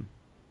 5 a.m.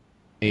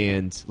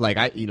 And,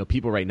 like, you know,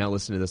 people right now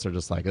listening to this are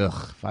just like,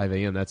 ugh, 5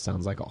 a.m., that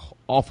sounds like an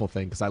awful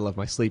thing because I love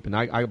my sleep. And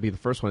I'll be the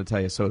first one to tell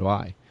you, so do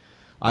I.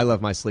 I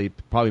love my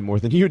sleep probably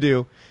more than you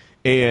do.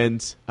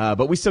 And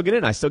but we still get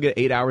in. I still get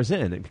 8 hours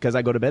in because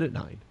I go to bed at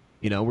 9.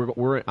 You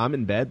know, I'm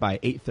in bed by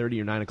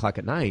 8:30 or 9 o'clock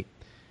at night.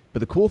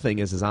 But the cool thing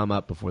is I'm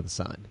up before the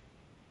sun,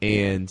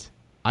 and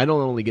I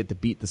don't only get to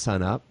beat the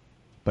sun up,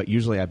 but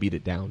usually I beat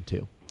it down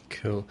too.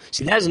 Cool.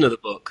 See, there's another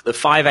book, The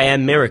 5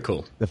 a.m.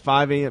 Miracle. The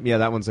 5 a.m. Yeah,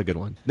 that one's a good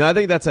one. No, I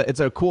think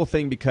it's a cool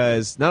thing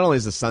because not only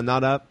is the sun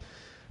not up,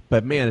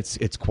 but man,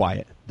 it's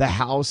quiet. The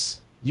house,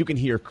 you can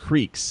hear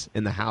creaks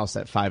in the house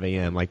at 5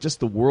 a.m. Like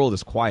just the world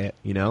is quiet.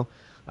 You know.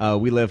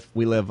 We live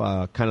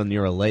kind of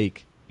near a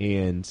lake,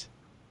 and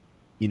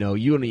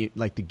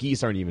like the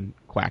geese aren't even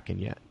quacking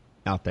yet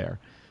out there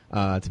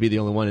to be the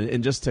only one,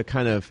 and just to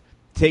kind of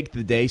take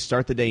the day,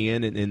 start the day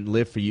in, and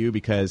live for you,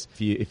 because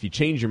if you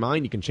change your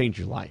mind, you can change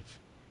your life.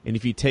 And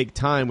if you take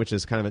time, which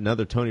is kind of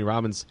another Tony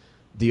Robbins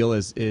deal,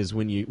 is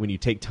when you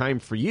take time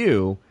for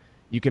you,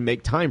 you can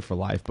make time for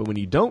life. But when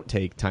you don't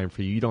take time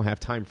for you, you don't have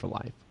time for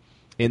life.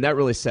 And that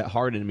really set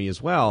hard into me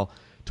as well,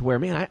 to where,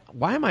 man,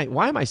 why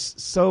am I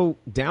so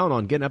down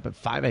on getting up at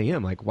 5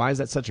 a.m.? Like, why is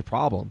that such a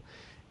problem?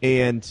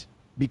 And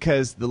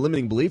because the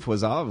limiting belief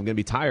was, I'm going to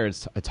be tired.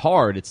 It's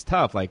hard. It's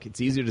tough. Like,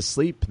 it's easier to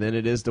sleep than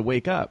it is to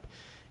wake up.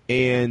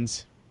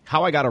 And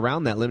how I got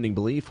around that limiting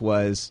belief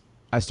was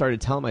I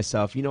started telling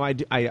myself,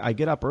 I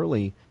get up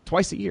early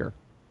twice a year,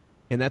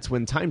 and that's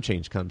when time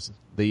change comes,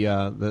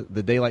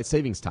 the daylight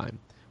savings time.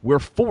 We're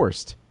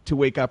forced to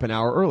wake up an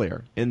hour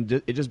earlier, and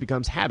it just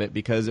becomes habit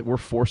because we're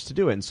forced to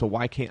do it. And so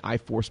why can't I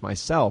force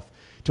myself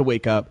to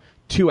wake up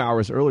 2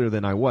 hours earlier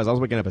than I was? I was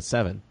waking up at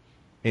 7,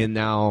 and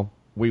now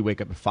we wake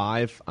up at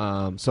 5.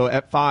 So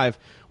at 5,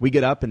 we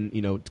get up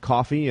and,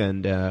 coffee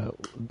and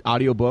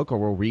audiobook, or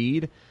we'll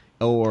read,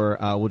 or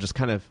we'll just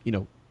kind of,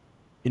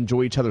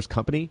 enjoy each other's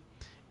company.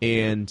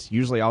 And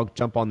usually I'll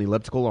jump on the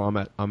elliptical,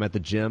 or I'm at the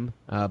gym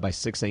by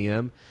 6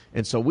 a.m.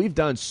 And so we've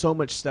done so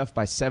much stuff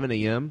by 7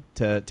 a.m.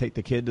 to take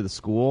the kid to the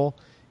school.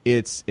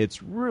 It's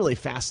really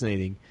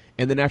fascinating.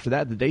 And then after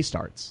that, the day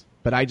starts.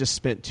 But I just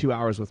spent 2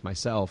 hours with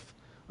myself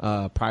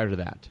prior to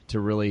that to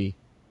really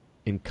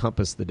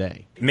encompass the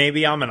day.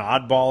 Maybe I'm an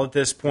oddball at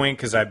this point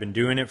because I've been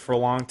doing it for a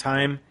long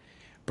time,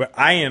 but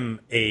I am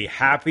a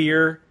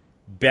happier,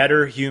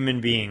 better human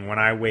being when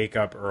I wake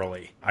up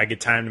early. I get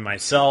time to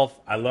myself.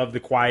 I love the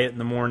quiet in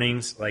the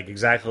mornings, like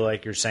exactly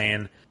like you're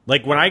saying.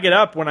 Like when I get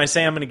up, when I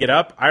say I'm going to get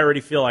up, I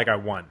already feel like I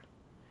won.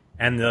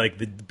 And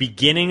the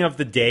beginning of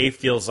the day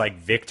feels like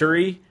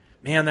victory.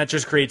 Man, that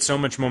just creates so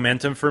much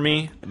momentum for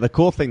me. The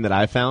cool thing that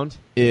I found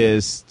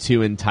is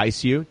to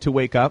entice you to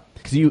wake up,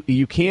 because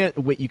you can't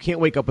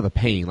wake up with a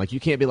pain. Like, you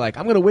can't be like,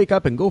 I'm going to wake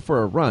up and go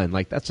for a run.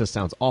 Like, that just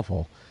sounds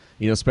awful.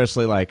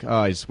 Especially like,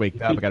 I just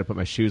wake up, I got to put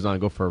my shoes on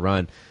and go for a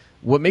run.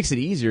 What makes it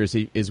easier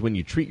is when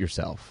you treat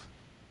yourself.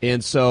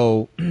 And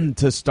so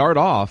to start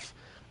off,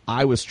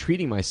 I was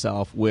treating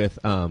myself with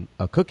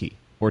a cookie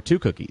or 2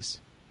 cookies.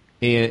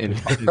 And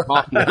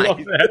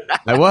coffee.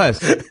 I was,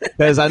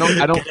 because I don't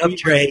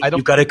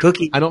You've got a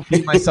cookie. I don't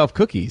feed myself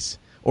cookies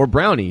or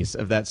brownies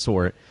of that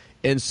sort.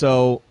 And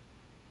so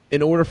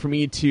in order for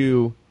me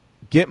to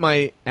get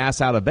my ass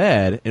out of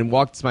bed and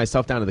walk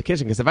myself down to the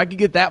kitchen, because if I could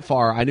get that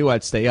far, I knew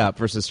I'd stay up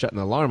versus shutting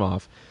the alarm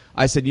off.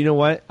 I said, you know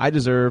what? I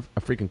deserve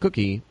a freaking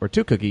cookie or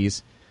 2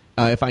 cookies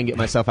if I can get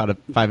myself out of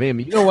 5 a.m.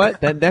 You know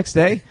what? That next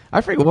day, I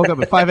freaking woke up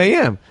at 5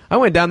 a.m. I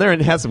went down there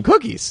and had some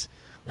cookies.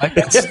 Like,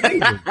 that's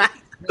amazing.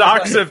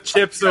 Stocks of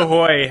Chips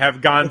Ahoy have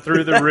gone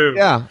through the roof.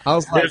 Yeah, I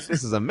was like,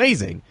 this is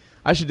amazing.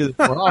 I should do this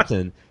more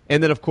often.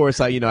 And then, of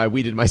course, I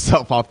weeded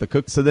myself off the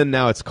cook. So then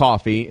now it's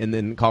coffee, and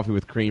then coffee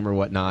with cream or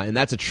whatnot. And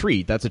that's a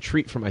treat. That's a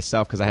treat for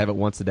myself because I have it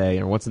once a day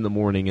or once in the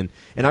morning.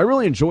 And I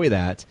really enjoy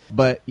that.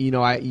 But,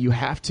 you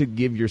have to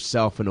give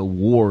yourself an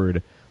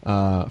award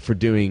for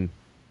doing,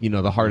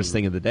 the hardest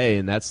thing of the day.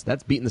 And that's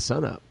beating the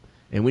sun up.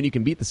 And when you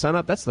can beat the sun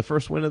up, that's the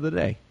first win of the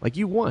day. Like,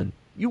 you won.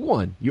 You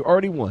won. You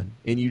already won.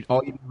 And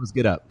all you did was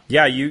get up.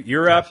 Yeah,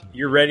 you're up.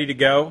 You're ready to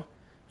go.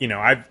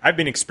 I've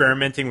been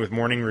experimenting with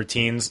morning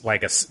routines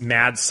like a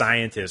mad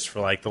scientist for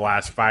like the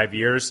last 5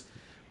 years.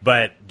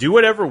 But do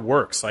whatever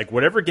works. Like,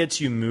 whatever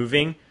gets you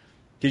moving.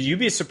 Because you'd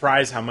be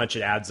surprised how much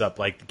it adds up.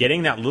 Like,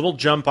 getting that little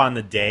jump on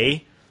the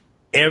day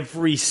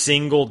every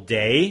single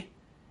day,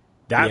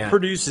 that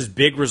produces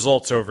big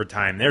results over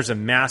time. There's a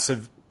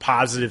massive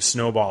positive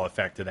snowball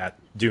effect of that,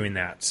 doing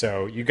that.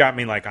 So you got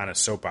me like on a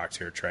soapbox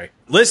here, Trey.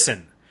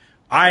 Listen,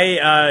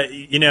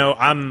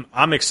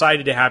 I'm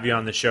excited to have you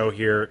on the show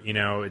here.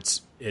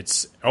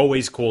 It's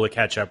always cool to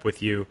catch up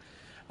with you.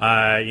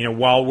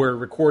 While we're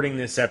recording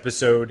this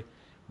episode,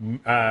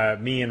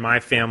 me and my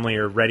family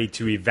are ready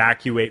to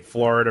evacuate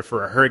Florida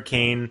for a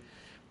hurricane.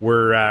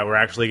 We're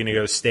actually going to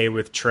go stay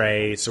with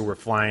Trey, so we're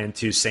flying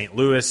to St.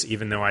 Louis,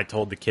 even though I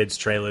told the kids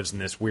Trey lives in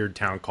this weird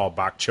town called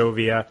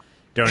Bokchovia.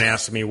 Don't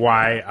ask me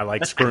why. I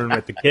like screwing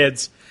with the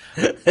kids.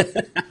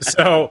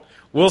 So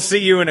we'll see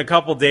you in a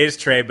couple days,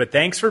 Trey. But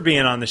thanks for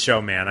being on the show,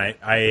 man.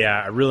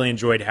 I really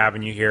enjoyed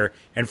having you here.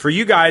 And for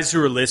you guys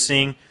who are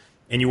listening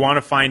and you want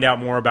to find out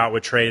more about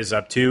what Trey is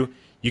up to,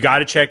 you got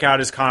to check out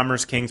his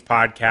Commerce Kings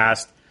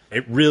podcast.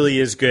 It really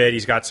is good.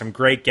 He's got some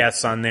great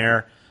guests on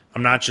there.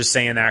 I'm not just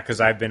saying that because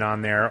I've been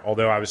on there,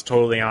 although I was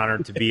totally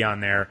honored to be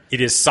on there.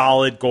 It is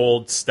solid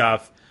gold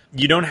stuff.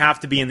 You don't have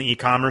to be in the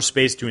e-commerce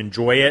space to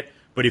enjoy it.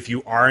 But if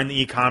you are in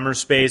the e-commerce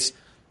space,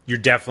 you're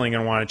definitely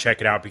going to want to check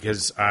it out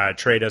because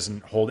Trey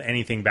doesn't hold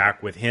anything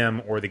back with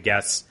him or the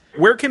guests.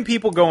 Where can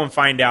people go and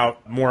find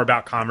out more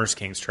about Commerce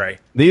Kings, Trey?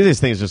 The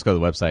easiest thing is just go to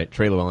the website,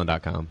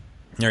 TreyLlewellen.com.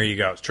 There you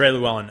go. It's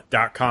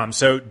TreyLlewellen.com.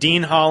 So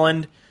Dean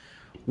Holland,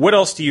 What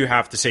else do you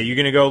have to say? You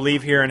going to go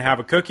leave here and have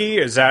a cookie?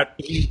 Is that...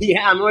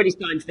 Yeah, I'm already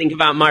starting to think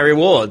about my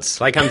rewards.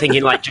 Like, I'm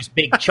thinking, like, just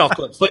big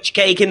chocolate fudge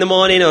cake in the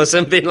morning or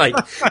something, like...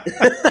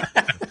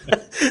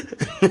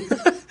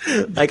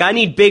 Like, I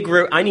need big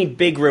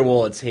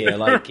rewards here.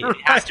 Like, it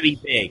has to be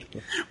big.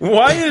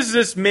 Why is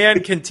this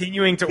man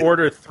continuing to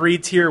order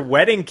 3-tier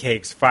wedding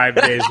cakes 5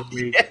 days a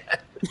week?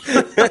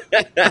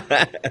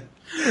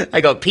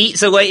 I got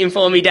pizza waiting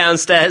for me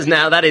downstairs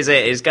now. That is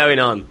it. It's going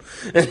on.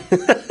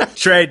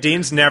 Trey,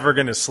 Dean's never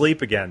going to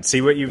sleep again. See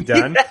what you've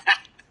done?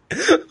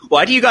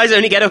 Why do you guys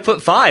only get to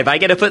put 5? I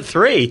get to put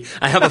 3.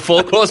 I have a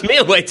 4-course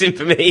meal waiting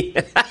for me.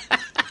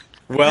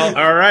 Well,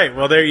 all right.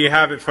 Well, there you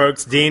have it,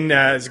 folks. Dean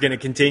is going to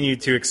continue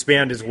to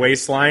expand his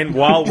waistline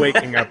while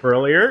waking up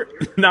earlier.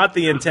 Not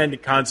the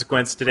intended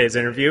consequence of today's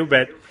interview,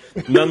 but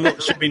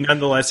should be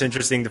nonetheless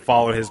interesting to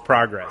follow his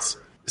progress.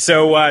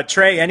 So,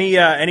 Trey,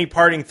 any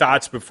parting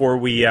thoughts before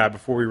we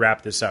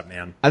wrap this up,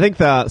 man? I think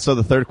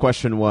the third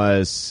question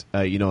was,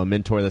 a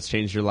mentor that's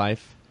changed your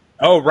life.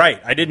 Oh,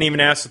 right. I didn't even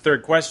ask the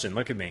third question.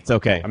 Look at me. It's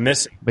okay. I'm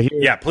missing. But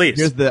yeah, please.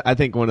 Here's I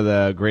think one of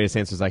the greatest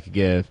answers I could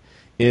give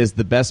is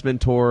the best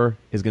mentor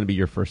is going to be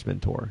your first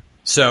mentor.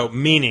 So,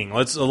 meaning,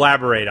 let's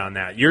elaborate on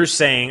that. You're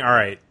saying, all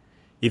right,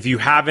 if you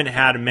haven't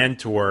had a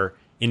mentor,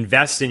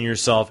 invest in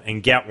yourself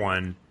and get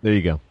one. There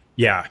you go.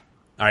 Yeah.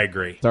 I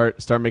agree.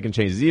 Start making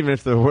changes. Even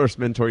if the worst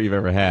mentor you've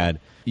ever had,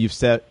 you've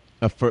set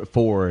a foot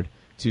forward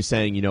to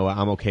saying,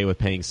 I'm okay with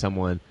paying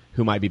someone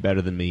who might be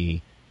better than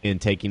me and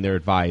taking their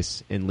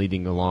advice and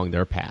leading along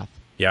their path.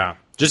 Yeah.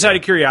 Just out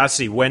of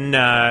curiosity,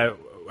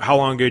 how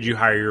long ago did you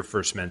hire your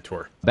first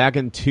mentor? Back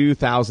in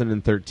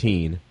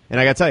 2013. And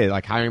I got to tell you,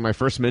 like, hiring my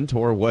first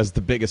mentor was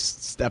the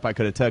biggest step I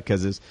could have took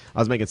because I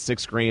was making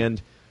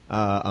 $6,000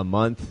 a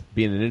month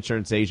being an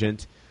insurance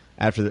agent.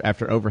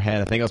 After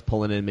overhead, I think I was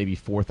pulling in maybe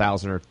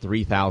 $4,000 or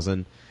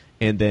 $3,000,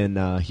 and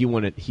then he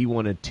wanted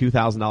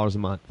 $2,000 a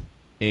month,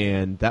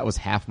 and that was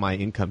half my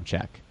income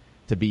check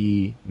to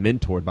be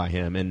mentored by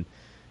him. And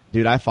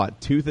dude, I fought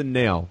tooth and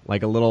nail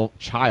like a little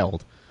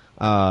child,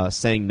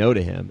 saying no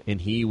to him, and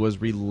he was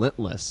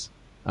relentless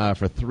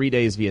for 3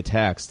 days via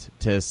text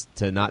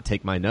to not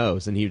take my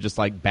no's, and he would just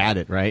like bat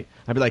it right.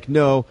 I'd be like,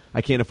 no,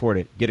 I can't afford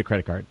it. Get a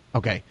credit card.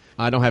 Okay,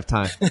 I don't have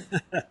time.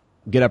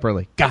 Get up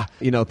early. Gah.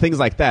 Things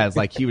like that. It's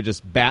like he would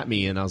just bat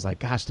me, and I was like,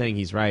 gosh dang,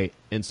 he's right.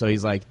 And so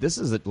he's like, this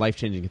is a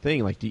life-changing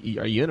thing. Like,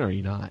 are you in or are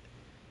you not?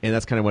 And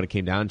that's kind of what it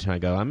came down to. I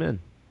go, I'm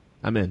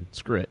in.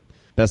 Screw it.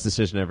 Best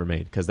decision ever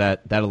made because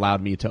that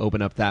allowed me to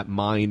open up that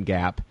mind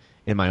gap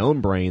in my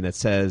own brain that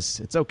says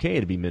it's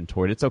okay to be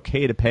mentored. It's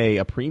okay to pay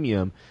a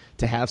premium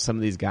to have some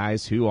of these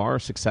guys who are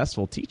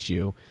successful teach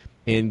you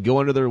and go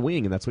under their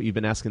wing. And that's what you've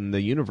been asking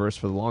the universe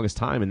for the longest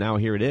time. And now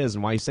here it is.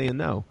 And why are you saying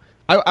no?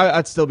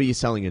 I'd still be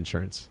selling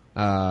insurance.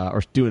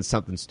 Or doing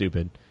something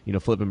stupid,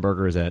 flipping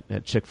burgers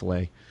at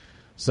Chick-fil-A.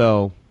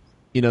 So,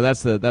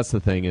 that's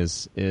the thing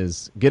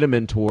is get a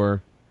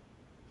mentor,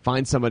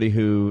 find somebody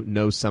who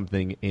knows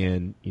something,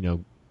 and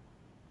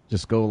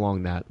just go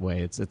along that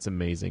way. It's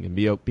amazing, and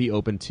be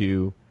open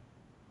to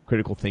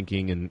critical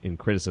thinking and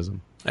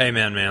criticism.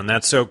 Amen, man.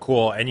 That's so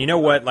cool. And you know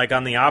what? Like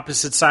on the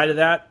opposite side of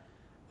that,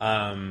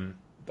 I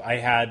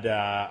had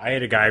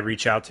a guy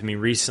reach out to me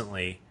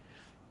recently,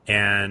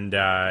 and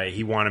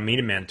he wanted me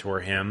to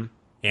mentor him.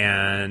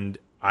 And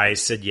I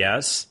said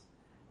yes,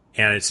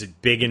 and it's a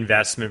big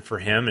investment for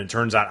him. And it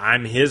turns out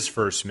I'm his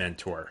first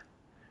mentor,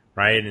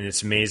 right? And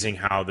it's amazing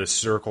how the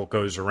circle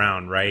goes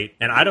around, right?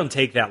 And I don't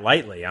take that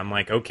lightly. I'm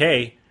like,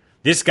 okay,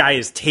 this guy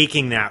is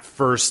taking that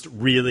first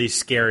really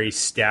scary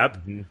step,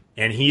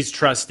 and he's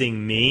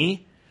trusting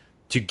me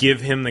to give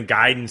him the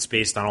guidance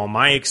based on all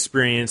my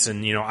experience.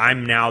 And,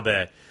 I'm now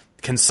the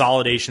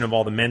consolidation of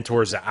all the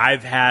mentors that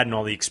I've had and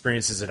all the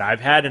experiences that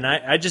I've had. And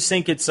I just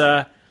think it's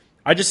a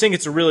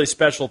really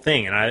special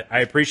thing, and I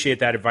appreciate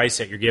that advice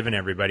that you're giving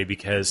everybody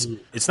because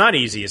it's not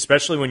easy,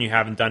 especially when you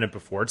haven't done it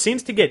before. It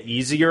seems to get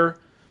easier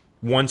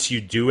once you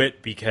do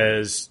it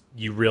because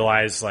you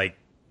realize, like,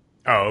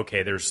 oh,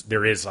 okay,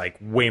 there is like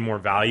way more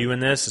value in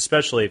this,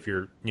 especially if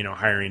you're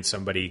hiring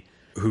somebody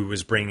who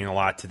is bringing a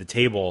lot to the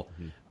table.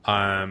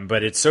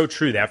 But it's so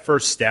true. That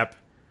first step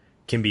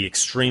can be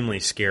extremely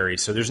scary,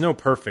 so there's no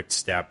perfect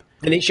step.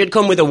 And it should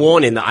come with a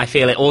warning that I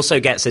feel it also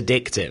gets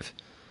addictive.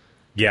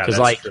 Yeah,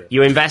 because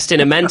you invest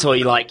in a mentor,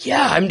 you're like,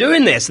 yeah, I'm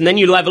doing this, and then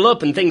you level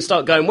up and things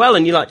start going well,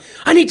 and you're like,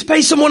 I need to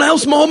pay someone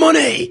else more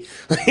money,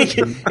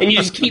 and you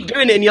just keep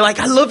doing it, and you're like,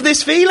 I love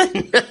this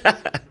feeling.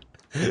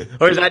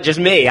 Or is that just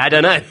me? I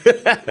don't know.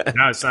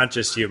 No, it's not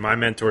just you. My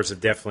mentors have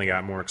definitely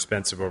got more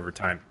expensive over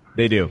time.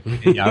 They do.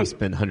 Yeah, I've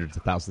spent hundreds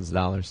of thousands of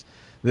dollars.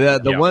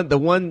 The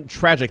one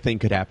tragic thing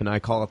could happen. I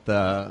call it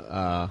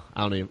the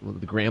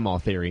grandma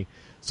theory.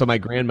 So my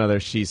grandmother,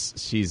 she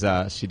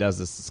does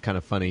this. It's kind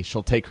of funny.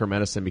 She'll take her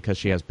medicine because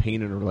she has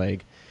pain in her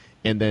leg,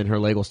 and then her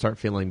leg will start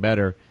feeling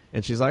better,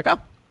 and she's like,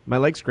 "Oh, my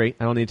leg's great.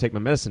 I don't need to take my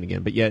medicine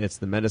again." But yet, it's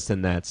the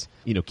medicine that's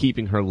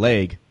keeping her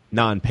leg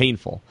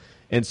non-painful,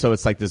 and so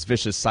it's like this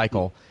vicious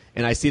cycle.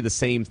 And I see the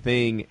same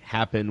thing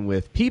happen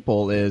with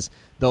people: is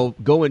they'll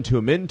go into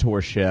a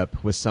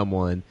mentorship with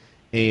someone,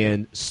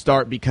 and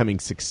start becoming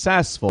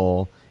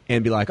successful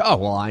and be like, oh,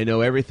 well, I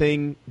know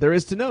everything there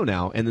is to know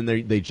now. And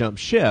then they jump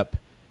ship,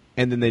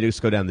 and then they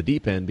just go down the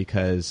deep end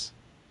because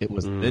it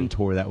was the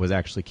mentor that was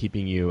actually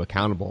keeping you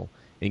accountable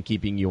and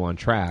keeping you on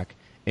track,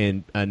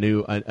 and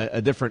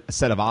a different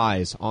set of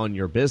eyes on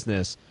your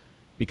business,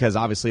 because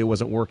obviously it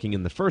wasn't working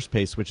in the first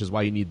place, which is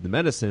why you need the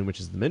medicine, which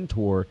is the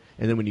mentor.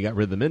 And then when you got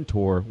rid of the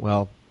mentor,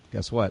 well,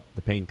 guess what?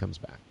 The pain comes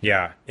back.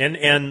 Yeah.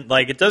 And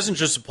like, it doesn't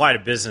just apply to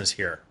business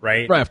here,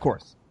 right? Right, of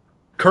course.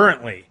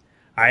 Currently,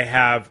 I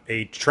have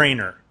a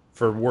trainer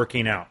for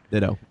working out.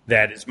 Ditto.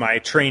 That is my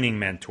training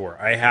mentor.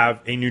 I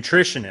have a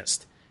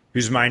nutritionist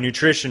who's my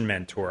nutrition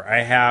mentor.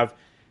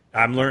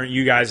 I'm learning.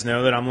 You guys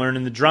know that I'm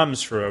learning the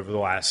drums for over the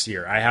last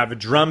year. I have a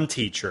drum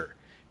teacher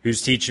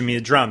who's teaching me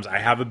the drums. I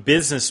have a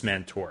business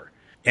mentor.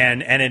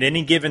 And at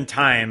any given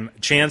time,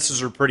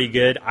 chances are pretty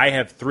good I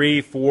have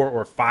 3, 4,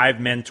 or 5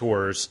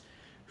 mentors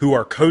who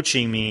are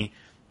coaching me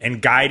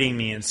and guiding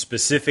me in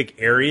specific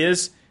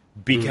areas,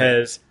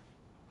 because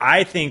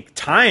I think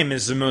time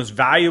is the most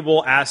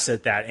valuable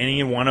asset that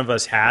any one of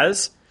us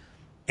has.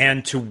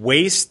 And to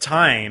waste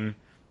time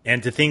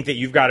and to think that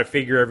you've got to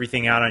figure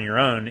everything out on your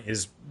own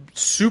is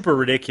super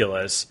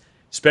ridiculous,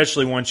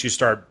 especially once you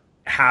start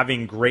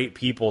having great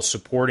people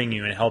supporting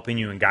you and helping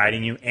you and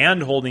guiding you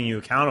and holding you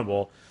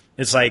accountable.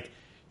 It's like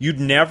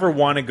you'd never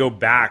want to go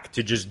back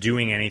to just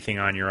doing anything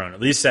on your own. At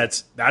least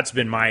that's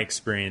been my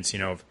experience,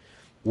 of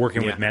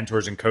working with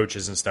mentors and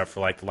coaches and stuff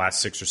for like the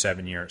last 6 or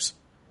 7 years.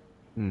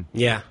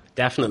 Yeah,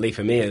 definitely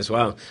for me as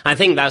well. I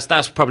think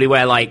that's probably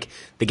where like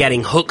the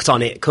getting hooked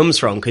on it comes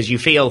from, because you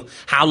feel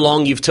how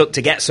long you've took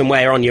to get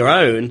somewhere on your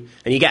own,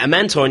 and you get a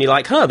mentor and you're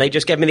like, they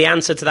just gave me the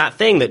answer to that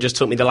thing that just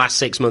took me the last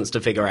 6 months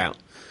to figure out.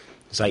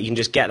 It's like you can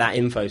just get that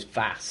info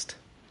fast.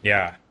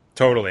 Yeah,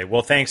 totally.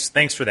 Well, thanks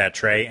for that,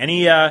 Trey.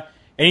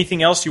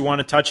 Anything else you want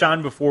to touch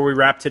on before we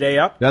wrap today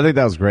up? I think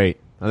that was great.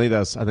 I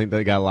think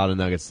they got a lot of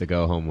nuggets to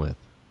go home with.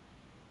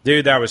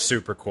 Dude, that was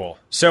super cool.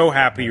 So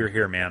happy you're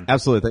here, man.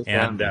 Absolutely.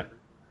 Thanks,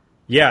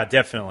 yeah,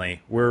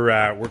 definitely.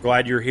 We're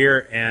glad you're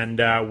here,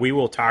 and we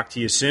will talk to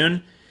you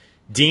soon.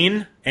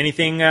 Dean,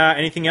 anything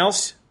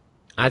else?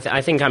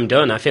 I think I'm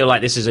done. I feel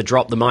like this is a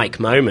drop the mic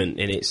moment,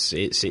 and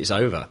it's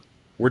over.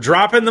 We're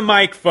dropping the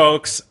mic,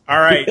 folks. All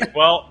right.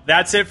 Well,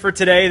 that's it for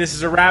today. This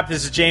is a wrap.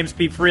 This is James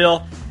P.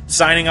 Friel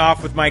signing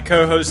off with my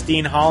co-host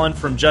Dean Holland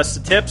from Just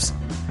the Tips,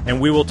 and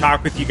we will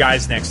talk with you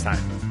guys next time.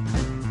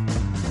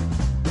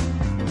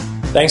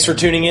 Thanks for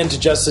tuning in to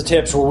Just the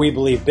Tips, where we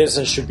believe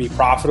business should be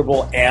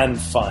profitable and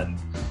fun.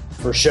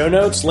 For show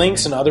notes,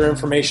 links, and other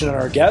information on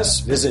our guests,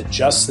 visit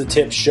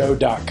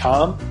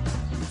justthetipsshow.com.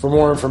 For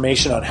more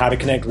information on how to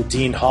connect with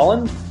Dean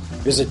Holland,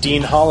 visit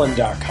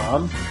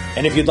deanholland.com.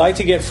 And if you'd like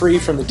to get free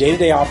from the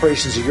day-to-day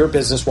operations of your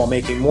business while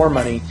making more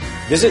money,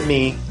 visit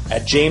me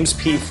at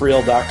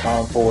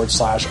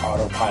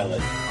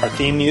jamespfriel.com/autopilot. Our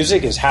theme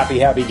music is Happy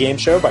Happy Game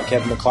Show by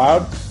Kevin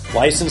MacLeod,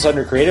 licensed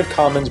under Creative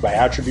Commons by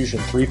Attribution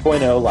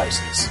 3.0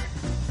 license.